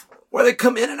forth, where they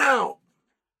come in and out.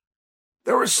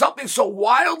 There was something so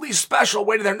wildly special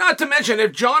waiting there. Not to mention,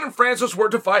 if John and Francis were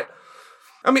to fight,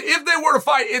 I mean, if they were to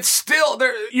fight, it's still,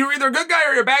 you're either a good guy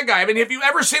or you're a bad guy. I mean, have you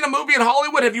ever seen a movie in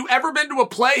Hollywood? Have you ever been to a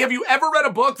play? Have you ever read a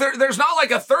book? There's not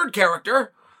like a third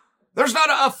character. There's not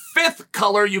a fifth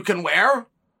color you can wear.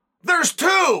 There's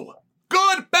two.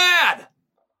 Good, bad.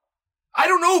 I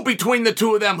don't know between the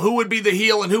two of them who would be the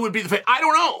heel and who would be the face. I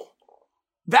don't know.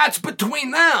 That's between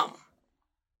them.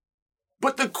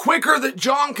 But the quicker that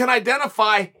John can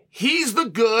identify he's the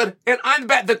good and I'm the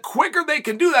bad, the quicker they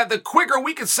can do that, the quicker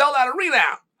we can sell that arena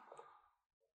out.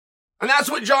 And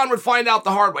that's what John would find out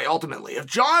the hard way, ultimately. If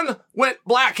John went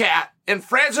black hat and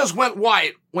Francis went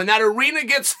white, when that arena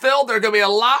gets filled, there are going to be a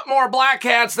lot more black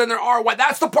hats than there are white.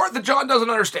 That's the part that John doesn't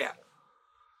understand.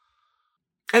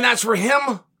 And that's for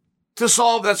him to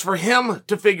solve. That's for him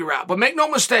to figure out. But make no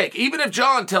mistake, even if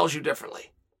John tells you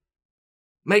differently,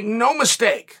 make no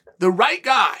mistake, the right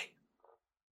guy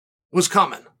was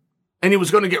coming and he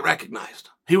was going to get recognized.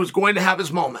 He was going to have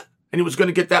his moment and he was going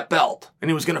to get that belt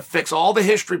and he was going to fix all the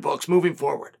history books moving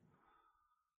forward.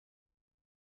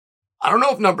 I don't know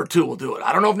if number 2 will do it.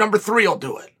 I don't know if number 3 will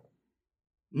do it.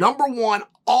 Number 1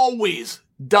 always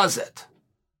does it.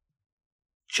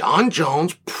 Jon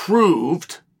Jones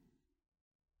proved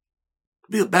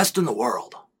to be the best in the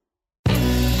world.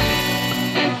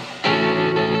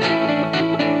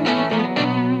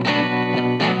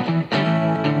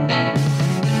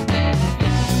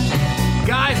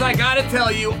 Guys, I gotta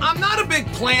tell you, I'm not a big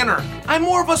planner. I'm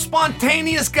more of a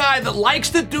spontaneous guy that likes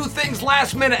to do things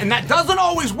last minute, and that doesn't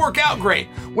always work out great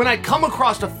when I come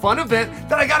across a fun event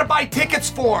that I gotta buy tickets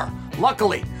for.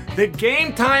 Luckily, the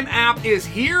Game Time app is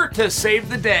here to save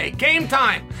the day. Game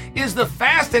Time is the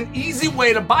fast and easy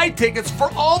way to buy tickets for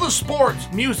all the sports,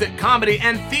 music, comedy,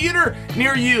 and theater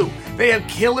near you. They have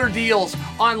killer deals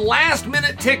on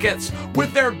last-minute tickets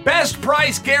with their best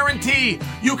price guarantee.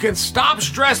 You can stop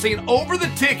stressing over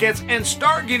the tickets and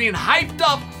start getting hyped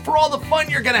up for all the fun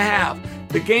you're going to have.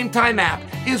 The Game Time app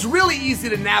is really easy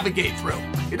to navigate through.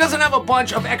 It doesn't have a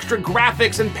bunch of extra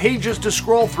graphics and pages to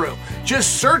scroll through.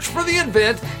 Just search for the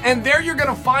event, and there you're going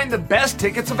to find the best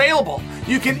tickets available.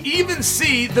 You can even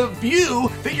see the view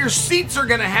that your seats are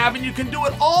going to have, and you can do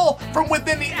it all from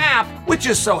within the app, which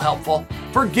is so helpful.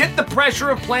 Forget the pressure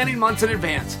of planning months in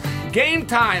advance. Game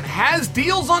Time has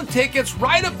deals on tickets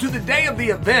right up to the day of the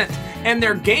event, and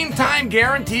their Game Time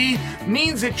guarantee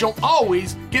means that you'll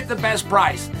always get the best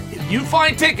price. If you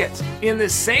find tickets in the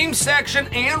same section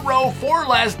and row for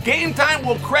less, Game Time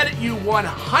will credit you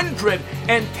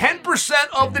 110%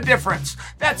 of the difference.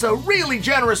 That's a really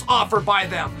generous offer by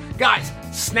them. Guys,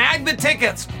 snag the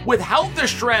tickets without the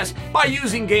stress by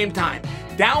using Game Time.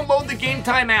 Download the Game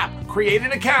Time app, create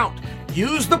an account,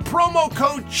 use the promo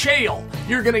code CHAEL.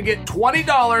 You're going to get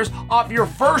 $20 off your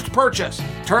first purchase.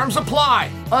 Terms apply.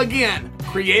 Again,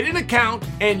 create an account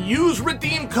and use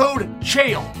redeem code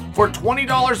CHAEL for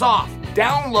 $20 off.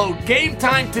 Download Game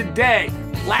Time today.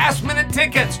 Last minute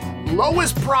tickets,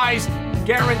 lowest price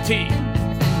guaranteed.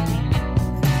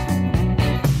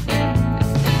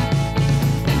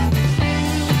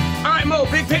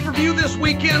 Big pay-per-view this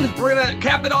weekend. We're going to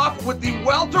cap it off with the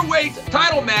welterweight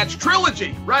title match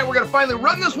trilogy, right? We're going to finally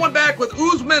run this one back with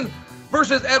Usman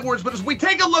versus Edwards. But as we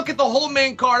take a look at the whole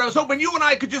main card, I was hoping you and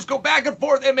I could just go back and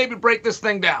forth and maybe break this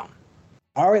thing down.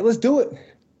 All right, let's do it.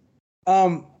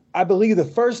 I believe the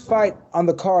first fight on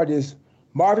the card is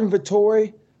Marvin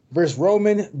Vettori versus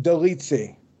Roman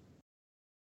Dolidze.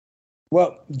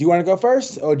 Well, do you want to go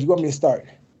first, or do you want me to start?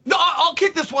 No, I'll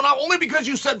kick this one out, only because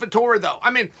you said Vettori, though. I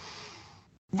mean,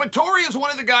 Vettori is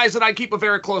one of the guys that I keep a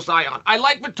very close eye on. I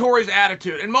like Vettori's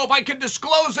attitude. And Mo, if I could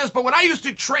disclose this, but when I used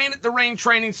to train at the Reign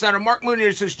Training Center, Mark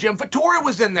Muniz's gym, Vettori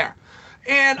was in there.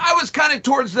 And I was kind of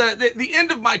towards the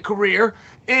end of my career,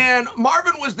 and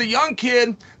Marvin was the young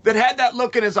kid that had that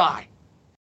look in his eye.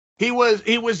 He was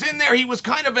in there. He was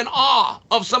kind of in awe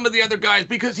of some of the other guys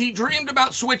because he dreamed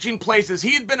about switching places.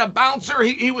 He had been a bouncer.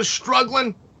 He was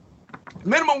struggling.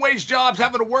 Minimum wage jobs,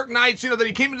 having to work nights, that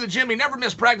he came into the gym, he never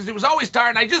missed practice, he was always tired,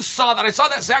 and I just saw that. I saw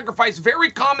that sacrifice, very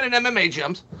common in MMA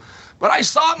gyms, but I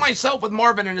saw it myself with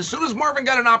Marvin, and as soon as Marvin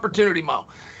got an opportunity, Mo,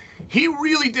 he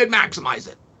really did maximize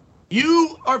it.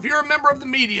 If you're a member of the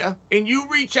media, and you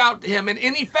reach out to him in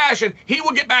any fashion, he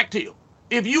will get back to you.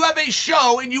 If you have a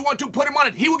show and you want to put him on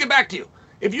it, he will get back to you.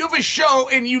 If you have a show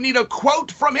and you need a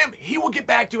quote from him, he will get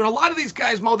back to you. And a lot of these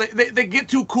guys, Mo, they get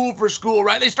too cool for school,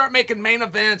 right? They start making main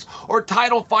events or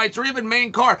title fights or even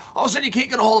main card. All of a sudden, you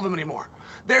can't get a hold of them anymore.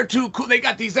 They're too cool. They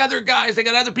got these other guys. They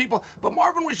got other people. But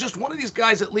Marvin was just one of these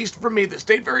guys, at least for me, that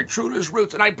stayed very true to his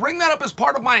roots. And I bring that up as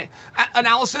part of my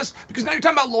analysis because now you're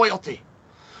talking about loyalty.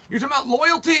 You're talking about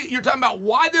loyalty. You're talking about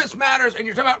why this matters. And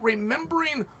you're talking about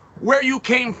remembering where you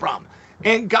came from.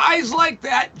 And guys like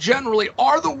that generally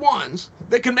are the ones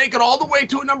that can make it all the way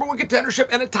to a number one contendership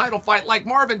and a title fight like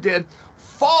Marvin did,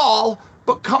 fall,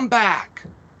 but come back.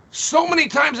 So many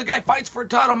times a guy fights for a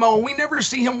title, Mo, and we never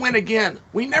see him win again.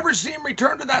 We never see him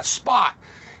return to that spot.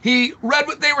 He read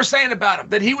what they were saying about him,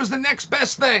 that he was the next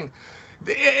best thing.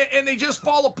 And they just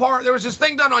fall apart. There was this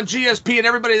thing done on GSP and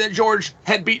everybody that George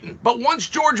had beaten. But once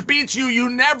George beats you,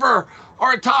 you never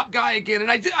are a top guy again.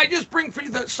 And I just bring for you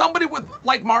that somebody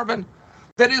like Marvin,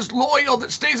 that is loyal, that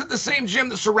stays at the same gym,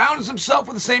 that surrounds himself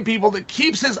with the same people, that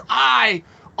keeps his eye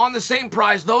on the same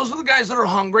prize. Those are the guys that are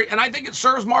hungry, and I think it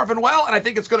serves Marvin well, and I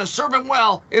think it's going to serve him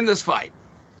well in this fight.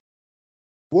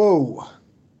 Whoa.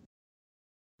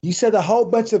 You said a whole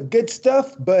bunch of good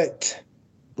stuff, but,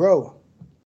 bro,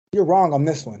 you're wrong on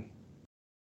this one.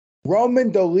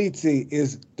 Roman Dolidze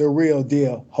is the real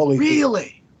deal.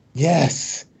 Really?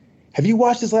 Yes. Have you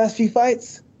watched his last few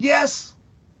fights? Yes.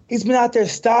 He's been out there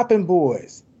stopping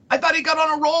boys. I thought he got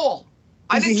on a roll.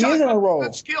 He is on a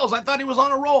roll. Skills. I thought he was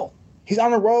on a roll. He's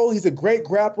on a roll. He's a great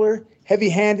grappler,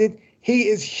 heavy-handed. He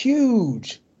is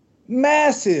huge,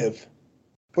 massive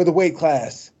for the weight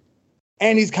class.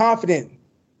 And he's confident.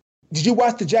 Did you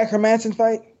watch the Jack Hermanson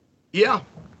fight? Yeah.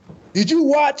 Did you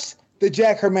watch the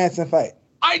Jack Hermanson fight?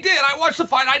 I did. I watched the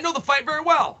fight. I know the fight very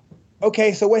well.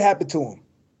 Okay, so what happened to him?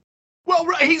 Well,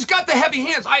 he's got the heavy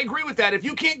hands. I agree with that. If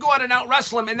you can't go out and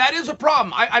out-wrestle him, and that is a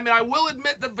problem. I mean, I will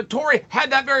admit that Vettori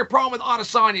had that very problem with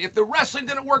Adesanya. If the wrestling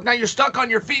didn't work, now you're stuck on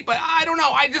your feet. But I don't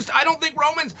know. I don't think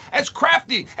Roman's as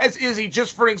crafty as Izzy,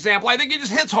 just for example. I think he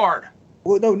just hits hard.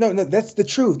 Well, no. That's the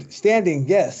truth. Standing,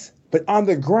 yes. But on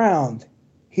the ground,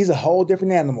 he's a whole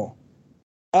different animal.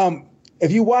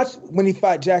 If you watch when he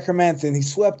fought Jack Hermanson, he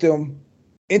swept him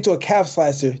into a calf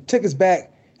slicer, took his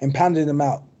back, and pounded him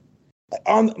out.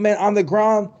 On the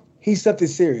ground, he's something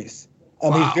serious.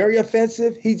 Wow. He's very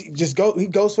offensive. He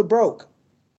goes for broke.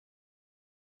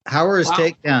 How are his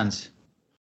takedowns?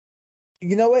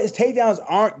 You know what? His takedowns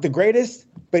aren't the greatest,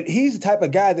 but he's the type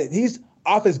of guy that he's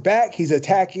off his back, he's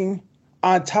attacking.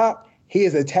 On top, he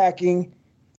is attacking.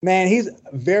 Man, he's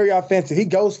very offensive. He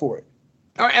goes for it.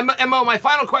 All right, Mo, my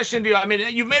final question to you, I mean,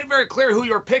 you've made it very clear who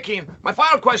you're picking. My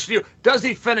final question to you, does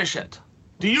he finish it?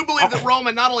 Do you believe that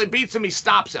Roman not only beats him, he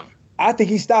stops him? I think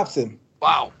he stops him.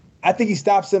 Wow. I think he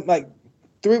stops him like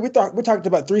three. We're talking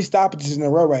about 3 stoppages in a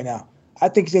row right now. I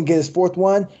think he's going to get his 4th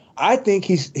one. I think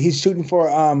he's shooting for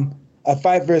a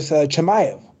fight versus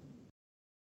Chimaev.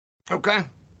 Okay.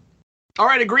 All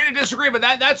right, agree to disagree, but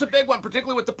that's a big one,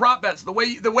 particularly with the prop bets. The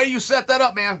way you set that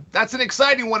up, man, that's an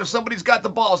exciting one if somebody's got the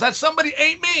balls. That somebody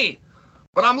ain't me,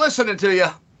 but I'm listening to you.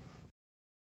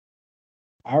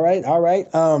 All right.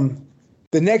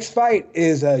 The next fight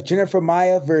is Jennifer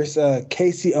Maia versus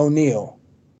Casey O'Neill.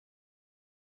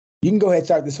 You can go ahead and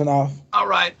start this one off. All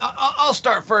right, I'll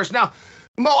start first. Now,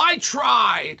 Mo, I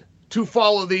tried to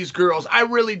follow these girls. I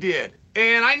really did.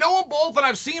 And I know them both, and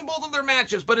I've seen both of their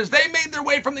matches, but as they made their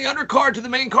way from the undercard to the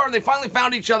main card, they finally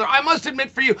found each other. I must admit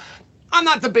for you, I'm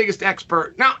not the biggest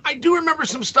expert. Now, I do remember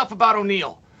some stuff about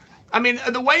O'Neill. I mean,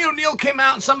 the way O'Neill came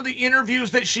out in some of the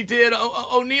interviews that she did,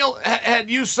 O'Neill had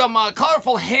used some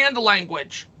colorful hand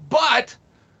language, but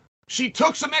she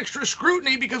took some extra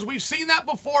scrutiny because we've seen that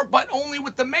before, but only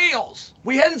with the males.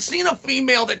 We hadn't seen a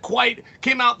female that quite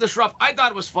came out this rough. I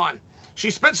thought it was fun.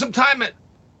 She spent some time at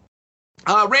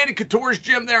Randy Couture's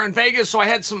gym there in Vegas, so I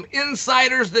had some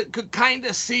insiders that could kind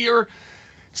of see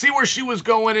where she was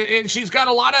going, and she's got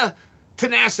a lot of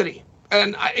tenacity.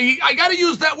 And I got to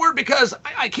use that word because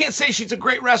I can't say she's a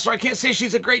great wrestler. I can't say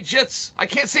she's a great jits. I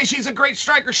can't say she's a great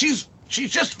striker. She's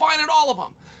just fine at all of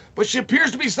them. But she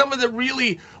appears to be someone that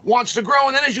really wants to grow.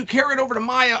 And then as you carry it over to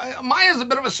Maia, Maia's a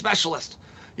bit of a specialist,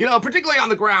 particularly on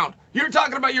the ground. You're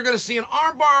talking about you're going to see an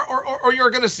armbar or you're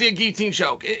going to see a guillotine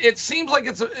choke. It seems like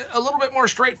it's a little bit more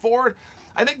straightforward.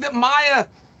 I think that Maia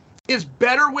is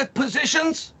better with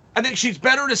positions. I think she's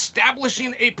better at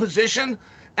establishing a position.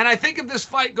 And I think if this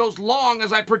fight goes long,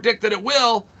 as I predict that it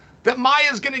will, that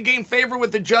Maia's going to gain favor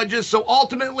with the judges. So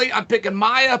ultimately, I'm picking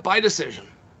Maia by decision.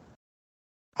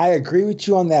 I agree with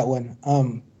you on that one.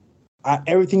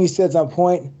 Everything you said is on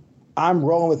point. I'm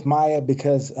rolling with Maia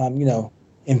because,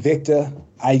 Invicta.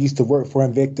 I used to work for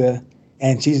Invicta,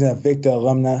 and she's an Invicta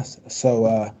alumnus.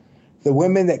 So the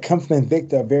women that come from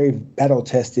Invicta are very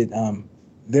battle-tested.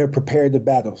 They're prepared to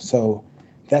battle. So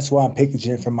that's why I'm picking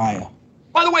Jennifer Maia.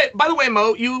 By the way,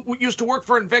 Mo, you used to work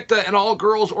for Invicta, an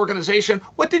all-girls organization.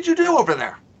 What did you do over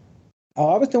there? Oh,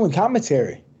 I was doing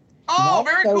commentary. Oh,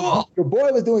 very cool. Your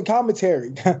boy was doing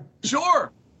commentary.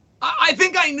 Sure. I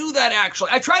think I knew that,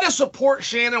 actually. I try to support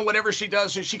Shannon, whatever she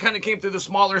does, so she kind of came through the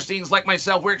smaller scenes like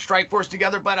myself. We're at Strikeforce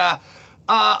together, but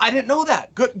I didn't know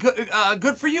that.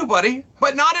 Good for you, buddy.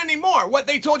 But not anymore. What,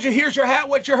 they told you, here's your hat,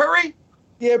 what's your hurry?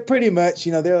 Yeah, pretty much.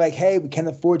 They're like, hey, we can't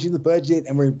afford you the budget,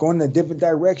 and we're going in a different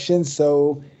direction,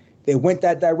 so they went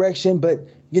that direction. But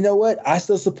you know what? I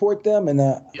still support them, and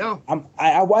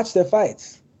I watch their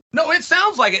fights. No, it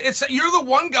sounds like it. You're the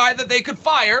one guy that they could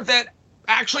fire that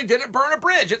actually didn't burn a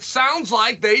bridge. It sounds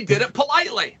like they did it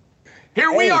politely.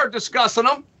 Here we are discussing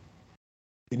them.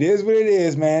 It is what it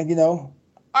is, man. All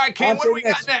right, Ken, what do we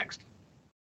got next?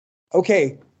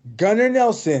 Okay, Gunnar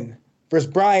Nelson versus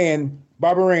Brian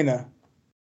Barberena.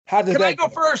 How does Can I go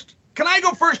first? Can I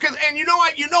go first? And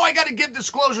I got to give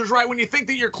disclosures, right, when you think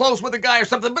that you're close with a guy or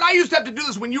something. But I used to have to do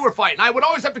this when you were fighting. I would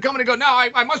always have to come in and go, no,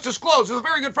 I must disclose. It was a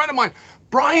very good friend of mine.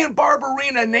 Brian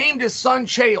Barberena named his son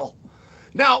Chael.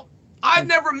 Now, I've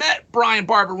never met Brian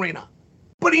Barberena,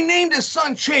 but he named his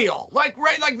son Chael. Like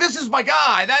this is my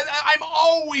guy. I'm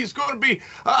always going to be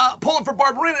pulling for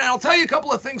Barberena. And I'll tell you a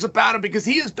couple of things about him because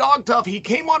he is dog tough. He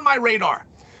came on my radar.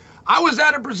 I was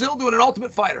out in Brazil doing an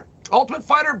Ultimate Fighter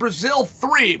Brazil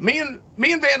 3. Me and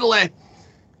Vanderlei.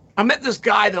 I met this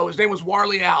guy, though. His name was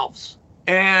Warley Alves.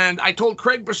 And I told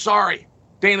Craig Brassari,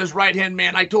 Dana's right-hand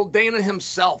man, I told Dana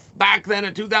himself back then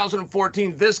in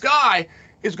 2014, this guy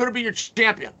is going to be your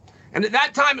champion. And at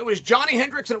that time, it was Johnny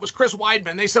Hendricks and it was Chris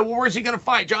Weidman. They said, well, where's he going to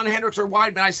fight, Johnny Hendricks or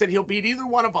Weidman? I said, he'll beat either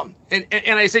one of them.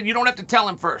 And I said, you don't have to tell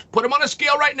him first. Put him on a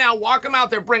scale right now, walk him out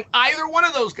there, bring either one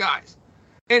of those guys,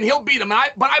 and he'll beat him.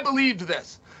 But I believed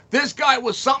this. This guy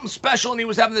was something special, and he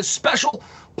was having this special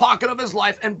pocket of his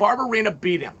life, and Barberena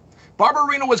beat him.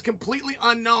 Barberena was completely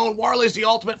unknown. Warley's the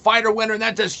Ultimate Fighter winner, and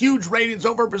that does huge ratings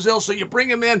over Brazil, so you bring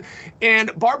him in, and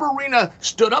Barberena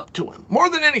stood up to him more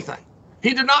than anything.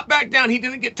 He did not back down. He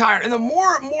didn't get tired. And the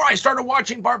more and more I started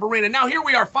watching Barberena, now here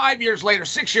we are 5 years later,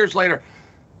 6 years later,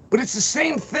 but it's the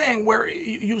same thing where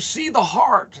you see the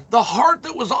heart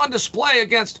that was on display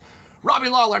against Robbie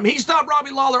Lawler. I mean, he stopped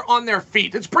Robbie Lawler on their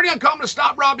feet. It's pretty uncommon to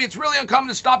stop Robbie. It's really uncommon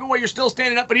to stop him while you're still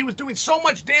standing up, but he was doing so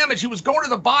much damage. He was going to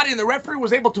the body, and the referee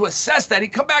was able to assess that. He'd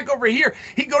come back over here.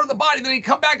 He'd go to the body, then he'd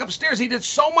come back upstairs. He did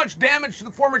so much damage to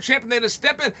the former champion. They had to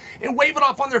step in and wave it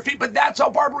off on their feet, but that's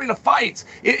how Barberena fights.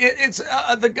 It's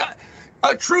the guy,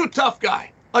 a true tough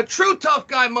guy. A true tough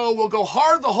guy, Mo, will go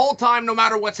hard the whole time no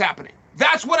matter what's happening.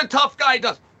 That's what a tough guy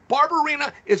does.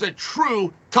 Barberena is a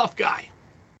true tough guy.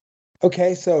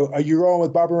 Okay, so are you rolling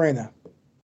with Barberena?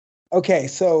 Okay,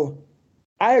 so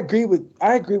I agree with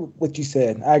what you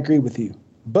said. I agree with you.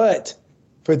 But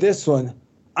for this one,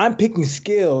 I'm picking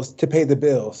skills to pay the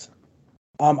bills.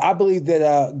 I believe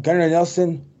that Gunnar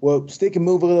Nelson will stick and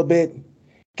move a little bit,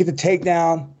 get the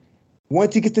takedown.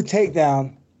 Once he gets the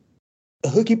takedown,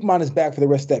 he'll keep him on his back for the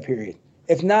rest of that period.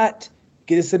 If not,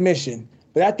 get a submission.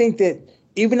 But I think that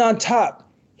even on top,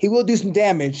 he will do some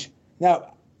damage.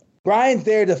 Now, Brian's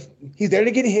he's there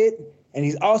to get hit, and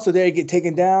he's also there to get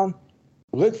taken down.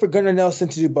 Look for Gunnar Nelson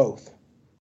to do both.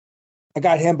 I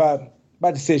got him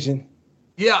by decision.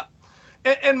 Yeah.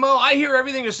 And Mo, I hear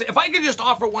everything you say. If I could just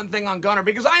offer one thing on Gunnar,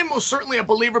 because I am most certainly a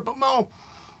believer, but Mo,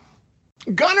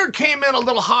 Gunnar came in a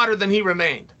little hotter than he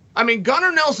remained. I mean,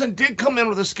 Gunnar Nelson did come in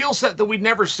with a skill set that we'd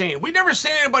never seen. We'd never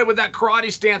seen anybody with that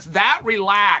karate stance that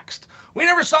relaxed. We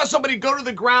never saw somebody go to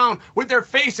the ground with their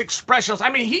face expressionless. I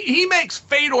mean, he makes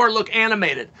Fedor look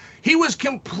animated. He was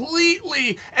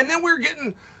completely, and then we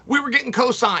were getting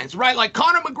cosigns, right? Like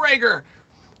Conor McGregor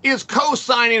is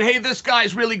co-signing, hey, this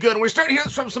guy's really good. And we're starting to hear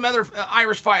this from some other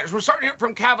Irish fighters. We're starting to hear it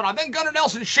from Kavanaugh. Then Gunnar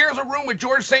Nelson shares a room with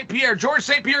George St. Pierre. George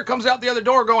St. Pierre comes out the other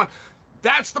door going,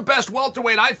 that's the best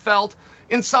welterweight I've felt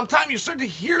in some time. You start to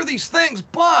hear these things,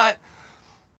 but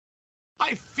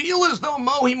I feel as though,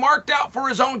 Mo, he marked out for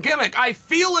his own gimmick. I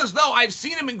feel as though I've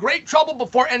seen him in great trouble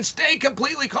before and stay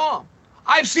completely calm.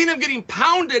 I've seen him getting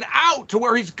pounded out to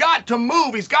where he's got to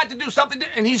move. He's got to do something,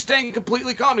 and he's staying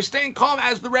completely calm. He's staying calm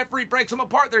as the referee breaks him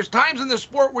apart. There's times in this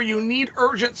sport where you need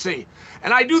urgency.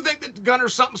 And I do think that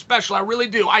Gunnar's something special. I really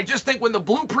do. I just think when the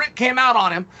blueprint came out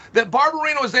on him, that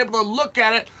Barberena was able to look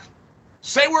at it,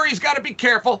 say where he's got to be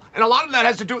careful, and a lot of that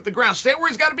has to do with the ground. Say where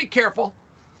he's got to be careful,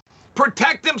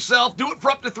 protect himself, do it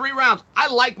for up to 3 rounds.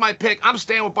 I like my pick. I'm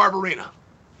staying with Barberena.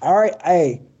 All right,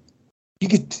 hey, you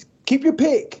can keep your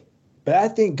pick, but I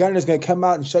think Gunnar's going to come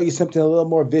out and show you something a little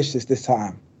more vicious this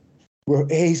time.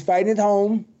 He's fighting at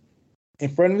home in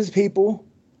front of his people.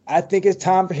 I think it's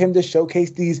time for him to showcase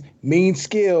these mean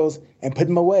skills and put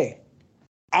him away.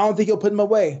 I don't think he'll put him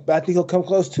away, but I think he'll come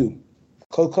close to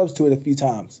it a few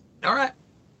times. All right.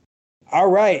 All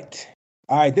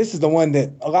right, this is the one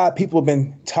that a lot of people have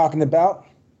been talking about.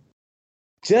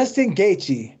 Justin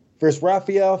Gaethje versus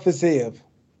Rafael Fiziev.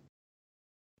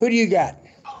 Who do you got?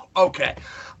 Okay.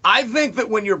 I think that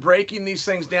when you're breaking these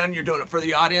things down, you're doing it for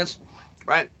the audience,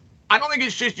 right? I don't think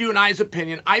it's just you and I's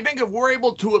opinion. I think if we're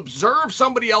able to observe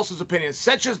somebody else's opinion,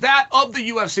 such as that of the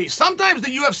UFC, sometimes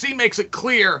the UFC makes it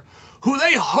clear who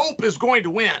they hope is going to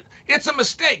win. It's a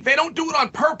mistake. They don't do it on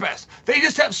purpose. They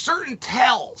just have certain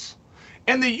tells.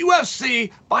 And the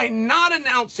UFC, by not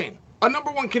announcing a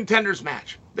number 1 contenders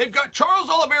match, they've got Charles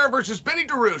Oliveira versus Benny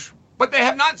DeRouche, but they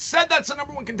have not said that's a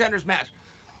number 1 contenders match.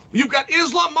 You've got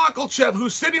Islam Makhachev,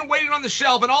 who's sitting waiting on the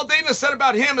shelf, and all Dana said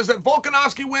about him is that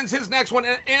Volkanovski wins his next one,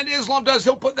 and Islam does.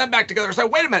 He'll put them back together. So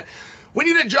wait a minute. We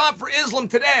need a job for Islam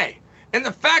today. And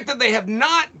the fact that they have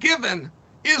not given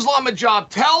Islam a job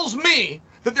tells me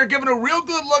that they're giving a real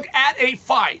good look at a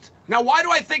fight. Now, why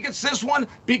do I think it's this one?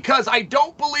 Because I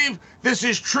don't believe this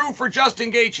is true for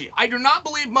Justin Gaethje. I do not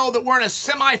believe, Mo, that we're in a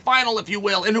semifinal, if you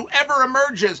will, and whoever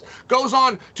emerges goes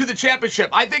on to the championship.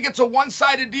 I think it's a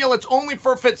one-sided deal. It's only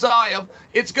for Fiziev.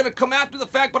 It's going to come after the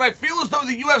fact, but I feel as though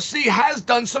the UFC has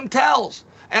done some tells.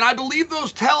 And I believe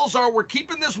those tells are we're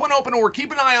keeping this one open and we're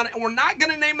keeping an eye on it, and we're not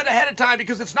going to name it ahead of time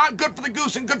because it's not good for the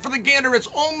goose and good for the gander. It's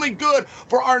only good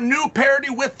for our new parity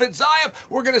with Fiziev.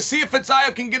 We're going to see if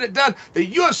Fiziev can get it done. The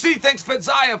UFC thinks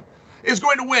Fiziev is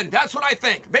going to win. That's what I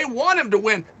think. They want him to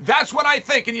win. That's what I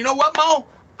think. And you know what, Mo?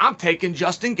 I'm taking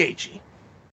Justin Gaethje.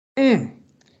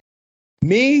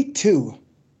 Me too.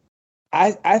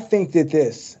 I think that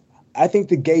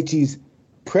Gaethje's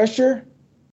pressure,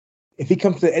 if he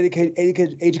comes to the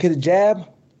educated jab,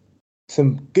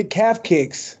 some good calf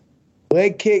kicks,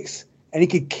 leg kicks, and he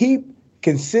could keep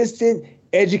consistent,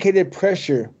 educated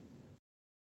pressure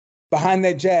behind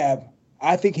that jab,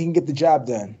 I think he can get the job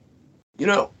done. You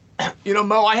know,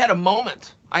 Mo, I had a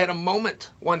moment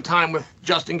one time with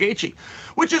Justin Gaethje,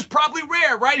 which is probably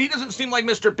rare, right? He doesn't seem like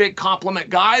Mr. Big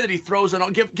compliment guy that he throws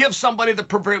in, give somebody the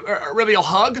proverbial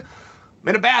hug. I'm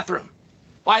in a bathroom.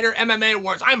 Fighter MMA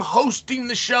Awards. I'm hosting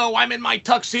the show. I'm in my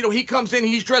tuxedo. He comes in.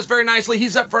 He's dressed very nicely.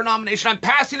 He's up for a nomination. I'm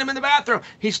passing him in the bathroom.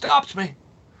 He stops me.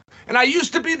 And I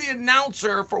used to be the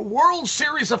announcer for World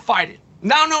Series of Fighting,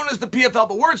 now known as the PFL,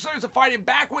 but World Series of Fighting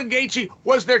back when Gaethje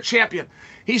was their champion.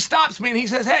 He stops me and he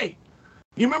says, hey,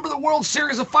 you remember the World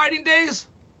Series of Fighting days?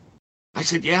 I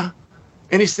said, yeah.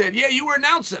 And he said, yeah, you were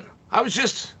announcing. I was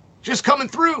just coming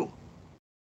through.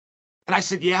 And I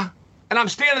said, yeah. And I'm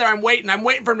standing there, I'm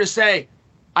waiting for him to say,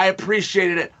 I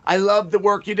appreciated it. I love the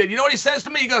work you did. You know what he says to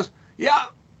me? He goes, yeah,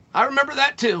 I remember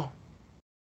that too.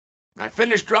 I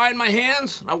finished drying my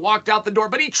hands, and I walked out the door.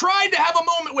 But he tried to have a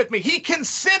moment with me. He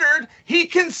considered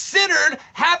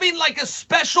having like a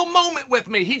special moment with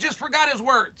me. He just forgot his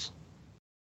words.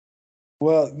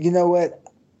 Well, you know what?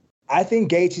 I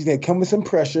think Gaethje's going to come with some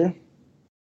pressure.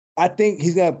 I think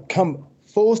he's going to come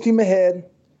full steam ahead.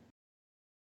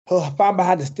 He'll find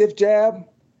behind the stiff jab.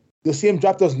 You'll see him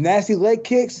drop those nasty leg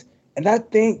kicks, and I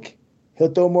think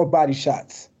he'll throw more body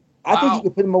shots. I think he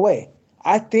can put him away.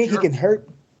 I think he can hurt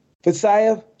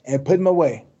Fiziev and put him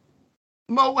away.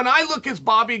 Mo, when I look at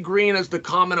Bobby Green as the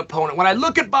common opponent, when I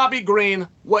look at Bobby Green,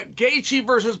 what Gaethje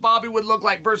versus Bobby would look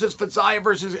like versus Fiziev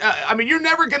versus... you're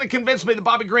never going to convince me that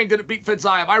Bobby Green didn't beat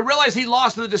Fiziev. I realize he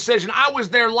lost in the decision. I was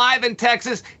there live in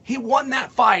Texas. He won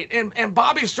that fight. And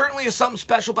Bobby certainly is something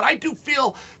special, but I do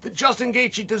feel that Justin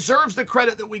Gaethje deserves the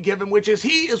credit that we give him, which is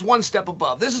he is one step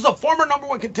above. This is a former number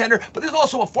one contender, but this is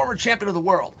also a former champion of the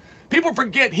world. People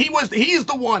forget he's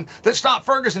the one that stopped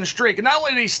Ferguson's streak. And not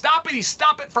only did he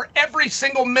stop it for every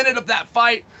single minute of that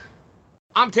fight.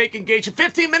 I'm taking Gaethje.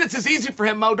 15 minutes is easy for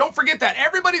him, Mo. Don't forget that.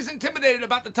 Everybody's intimidated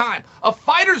about the time. A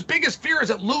fighter's biggest fear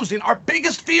isn't losing. Our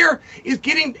biggest fear is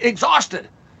getting exhausted.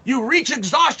 You reach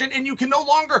exhaustion and you can no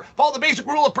longer follow the basic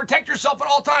rule of protect yourself at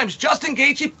all times. Justin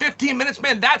Gaethje, 15 minutes,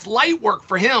 man, that's light work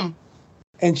for him.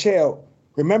 And Chael,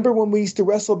 remember when we used to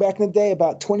wrestle back in the day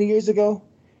about 20 years ago?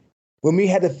 When we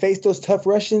had to face those tough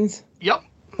Russians? Yep.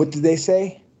 What did they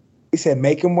say? They said,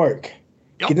 make them work.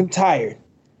 Yep. Get them tired.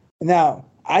 Now,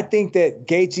 I think that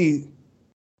Gaethje,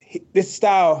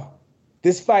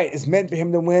 this fight is meant for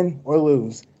him to win or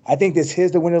lose. I think this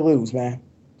his to win or lose, man.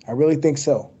 I really think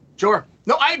so. Sure.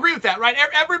 No, I agree with that, right?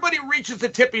 Everybody reaches the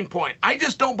tipping point. I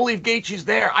just don't believe Gaethje's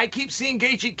there. I keep seeing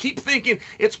Gaethje, keep thinking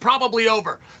it's probably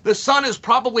over. The sun is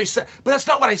probably set. But that's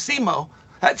not what I see, Mo.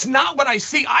 That's not what I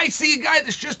see. I see a guy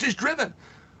that's just as driven.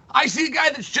 I see a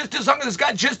guy that's just as hungry, that's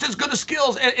got just as good of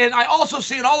skills. And I also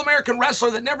see an All-American wrestler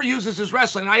that never uses his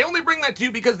wrestling. And I only bring that to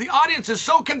you because the audience is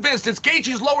so convinced it's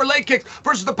Gaethje's lower leg kicks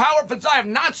versus the power of Fiziev.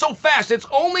 Not so fast. It's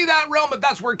only that realm, but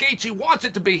that's where Gaethje wants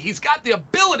it to be. He's got the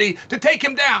ability to take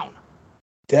him down.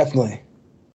 Definitely.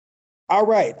 All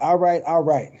right.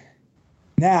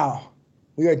 Now,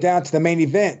 we are down to the main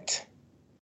event.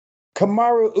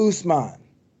 Kamaru Usman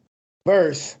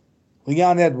versus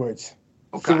Leon Edwards.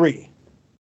 Okay. 3.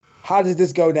 How does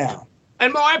this go down?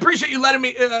 And Mo, I appreciate you letting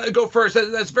me go first.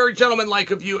 That's very gentlemanlike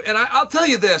of you. And I'll tell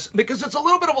you this, because it's a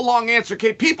little bit of a long answer,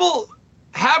 okay? People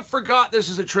have forgot this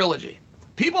is a trilogy.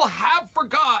 People have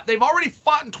forgot they've already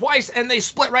fought twice and they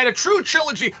split, right? A true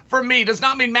trilogy for me does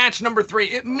not mean match number 3.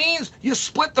 It means you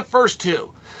split the first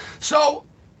 2. So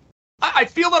I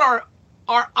feel that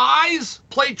our eyes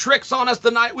played tricks on us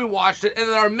the night we watched it, and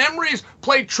that our memories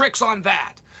played tricks on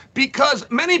that. Because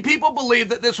many people believe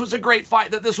that this was a great fight,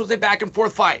 that this was a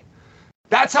back-and-forth fight.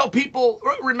 That's how people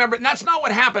remember it, and that's not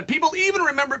what happened. People even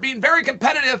remember it being very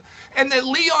competitive, and that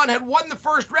Leon had won the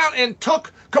first round and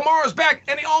took Kamaru's back,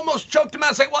 and he almost choked him out.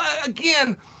 It's like, well,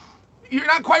 again, you're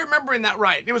not quite remembering that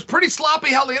right. It was pretty sloppy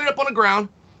how they ended up on the ground.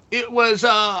 It was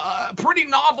a pretty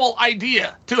novel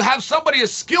idea to have somebody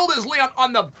as skilled as Leon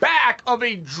on the back of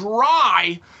a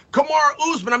dry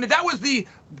Kamaru Usman. I mean, that was the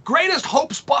greatest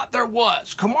hope spot there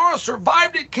was. Kamaru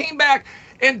survived it, came back,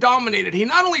 and dominated. He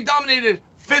not only dominated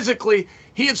physically,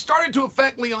 he had started to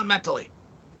affect Leon mentally.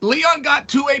 Leon got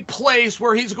to a place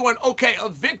where he's going, okay, a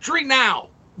victory now.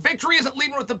 Victory isn't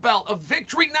leaving with the belt. A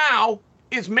victory now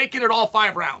is making it all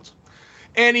 5 rounds.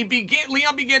 And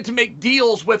Leon began to make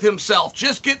deals with himself.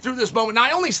 Just get through this moment. Now,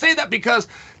 I only say that because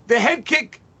the head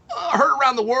kick heard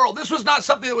around the world. This was not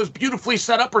something that was beautifully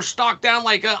set up or stalked down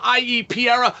like i.e.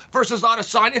 Piera versus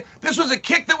Adesanya. This was a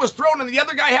kick that was thrown and the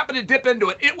other guy happened to dip into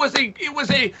it. It was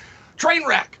a train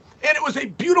wreck. And it was a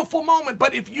beautiful moment.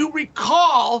 But if you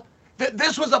recall that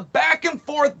this was a back and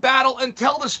forth battle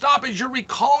until the stoppage, you're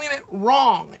recalling it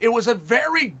wrong. It was a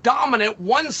very dominant,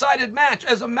 one-sided match.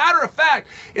 As a matter of fact,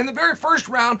 in the very first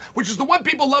round, which is the one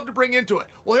people love to bring into it,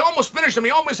 well, he almost finished him.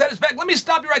 He almost had his back. Let me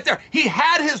stop you right there. He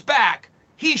had his back.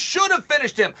 He should have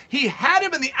finished him. He had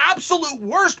him in the absolute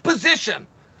worst position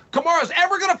Kamaru's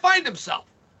ever going to find himself.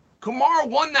 Kamaru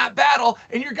won that battle,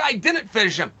 and your guy didn't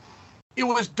finish him. It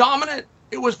was dominant.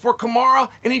 It was for Kamaru,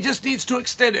 and he just needs to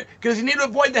extend it. Because he needs to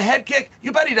avoid the head kick.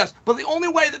 You bet he does. But the only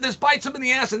way that this bites him in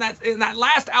the ass and that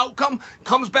last outcome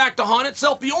comes back to haunt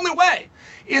itself, the only way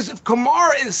is if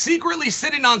Kamaru is secretly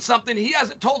sitting on something he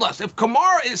hasn't told us. If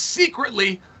Kamaru is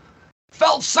secretly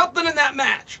felt something in that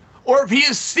match, or if he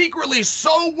is secretly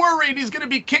so worried he's going to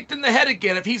be kicked in the head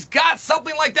again, if he's got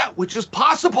something like that, which is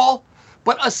possible.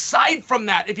 But aside from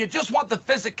that, if you just want the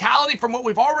physicality from what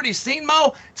we've already seen,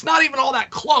 Mo, it's not even all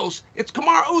that close. It's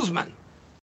Kamaru Usman.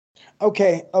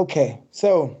 Okay.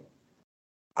 So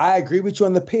I agree with you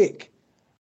on the pick.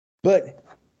 But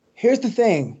here's the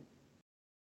thing.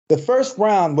 The first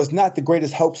round was not the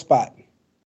greatest hope spot.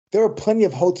 There were plenty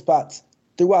of hope spots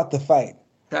throughout the fight.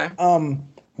 Okay.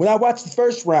 When I watched the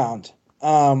first round,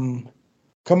 Kamaru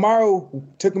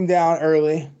took him down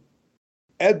early.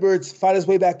 Edwards fought his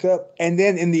way back up, and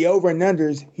then in the over and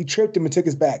unders, he tripped him and took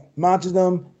his back. Mounted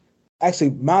him,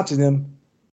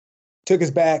 took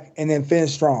his back, and then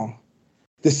finished strong.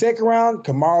 The second round,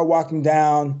 Kamaru walked him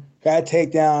down, got a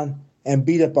takedown, and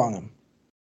beat up on him.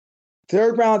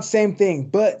 Third round, same thing,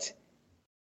 but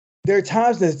there are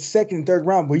times in the second and third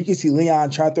round where you can see Leon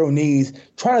trying to throw knees,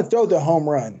 trying to throw the home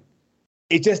run.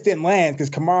 It just didn't land because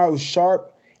Kamaru was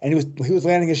sharp, and he was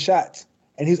landing his shots.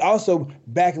 And he's also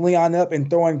backing Leon up and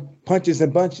throwing punches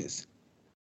and bunches.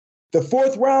 The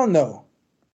fourth round, though,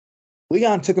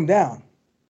 Leon took him down.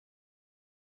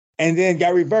 And then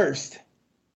got reversed.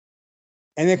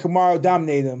 And then Kamaru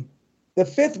dominated him. The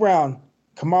fifth round,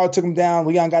 Kamaru took him down,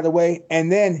 Leon got away.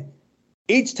 And then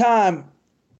each time,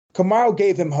 Kamaru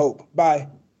gave him hope by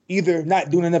either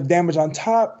not doing enough damage on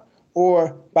top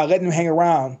or by letting him hang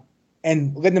around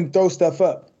and letting him throw stuff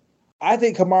up. I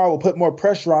think Kamaru will put more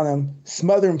pressure on him,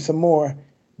 smother him some more.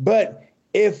 But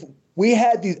if we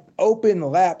had these open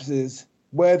lapses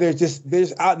where they're just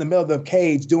out in the middle of the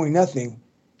cage doing nothing,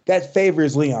 that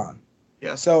favors Leon.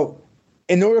 Yeah. So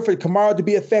in order for Kamaru to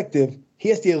be effective, he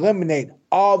has to eliminate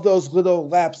all those little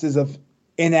lapses of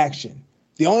inaction.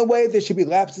 The only way there should be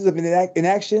lapses of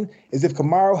inaction is if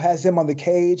Kamaru has him on the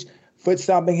cage, foot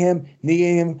stomping him,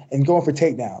 kneeing him, and going for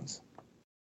takedowns.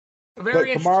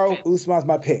 Very but Kamaru Usman's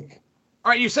my pick. All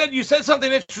right, you said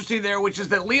something interesting there, which is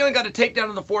that Leon got a takedown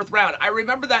in the fourth round. I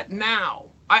remember that now.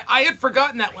 I had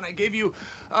forgotten that when I gave you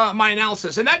my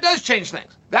analysis, and that does change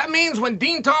things. That means when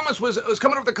Dean Thomas was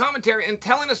coming over the commentary and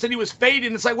telling us that he was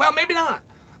fading, it's like, well, maybe not.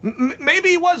 Maybe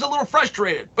he was a little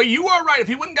frustrated. But you are right. If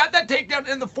he wouldn't got that takedown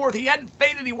in the fourth, he hadn't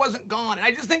faded, he wasn't gone. And I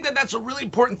just think that that's a really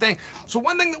important thing. So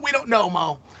one thing that we don't know,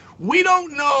 Mo, we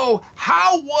don't know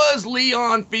how was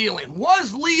Leon feeling.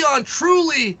 Was Leon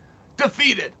truly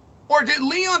defeated? Or did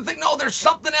Leon think, no, there's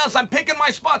something else. I'm picking my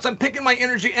spots. I'm picking my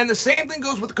energy. And the same thing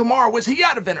goes with Kamaru. Was he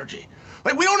out of energy?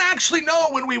 Like, we don't actually know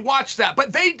when we watch that,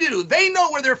 but they do. They know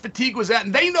where their fatigue was at,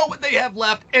 and they know what they have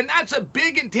left. And that's a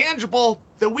big intangible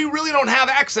that we really don't have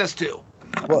access to.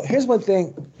 Well, here's one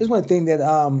thing that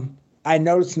I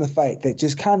noticed in the fight that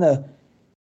just kind of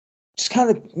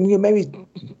made me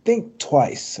think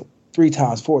twice, 3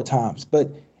 times, 4 times. But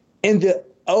in the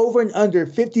over and under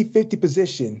 50-50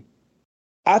 position,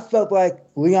 I felt like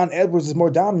Leon Edwards is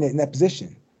more dominant in that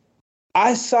position.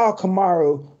 I saw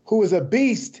Kamaru, who was a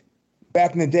beast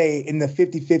back in the day in the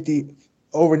 50-50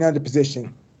 over and under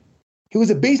position. He was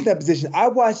a beast in that position. I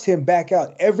watched him back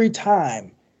out every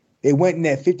time they went in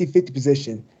that 50-50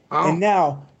 position. Oh. And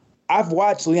now I've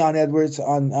watched Leon Edwards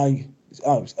on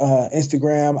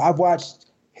Instagram. I've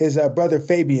watched his brother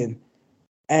Fabian.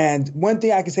 And one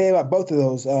thing I can say about both of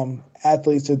those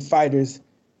athletes or fighters,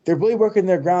 they're really working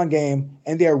their ground game,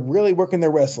 and they're really working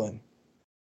their wrestling.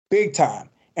 Big time.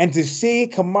 And to see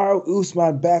Kamaru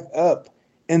Usman back up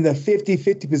in the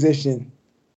 50-50 position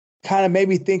kind of made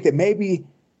me think that maybe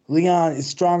Leon is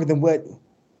stronger than what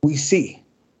we see.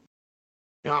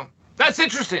 Yeah, that's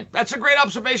interesting. That's a great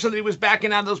observation that he was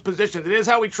backing out of those positions. It is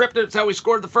how we tripped it. It's how we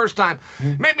scored the first time.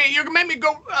 Mm-hmm. You made me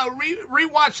go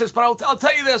rewatch this, but I'll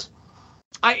tell you this.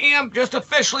 I am just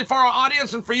officially, for our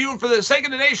audience and for you and for the sake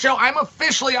of today's show, I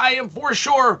am for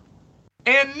sure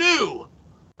and new.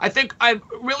 I think I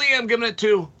really am giving it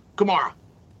to Kamaru.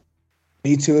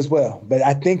 Me too as well. But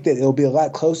I think that it'll be a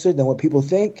lot closer than what people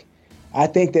think. I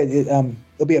think that it'll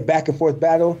be a back and forth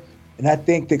battle. And I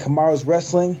think that Kamaru's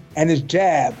wrestling and his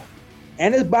jab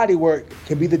and his body work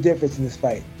can be the difference in this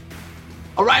fight.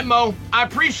 All right, Mo. I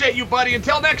appreciate you, buddy.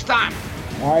 Until next time.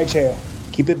 All right, Chael.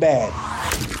 Keep it bad.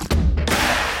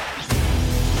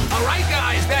 All right,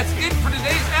 guys, that's it for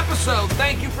today's episode.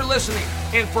 Thank you for listening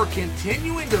and for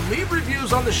continuing to leave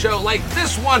reviews on the show like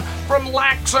this one from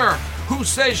Laxer, who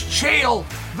says, Chael,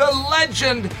 the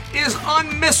legend is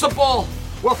unmissable.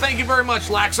 Well, thank you very much,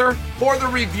 Laxer, for the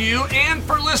review and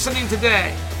for listening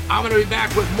today. I'm going to be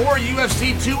back with more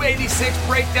UFC 286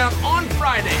 breakdown on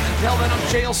Friday. Until then, I'm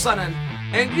Chael Sonnen,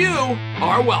 and you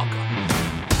are welcome.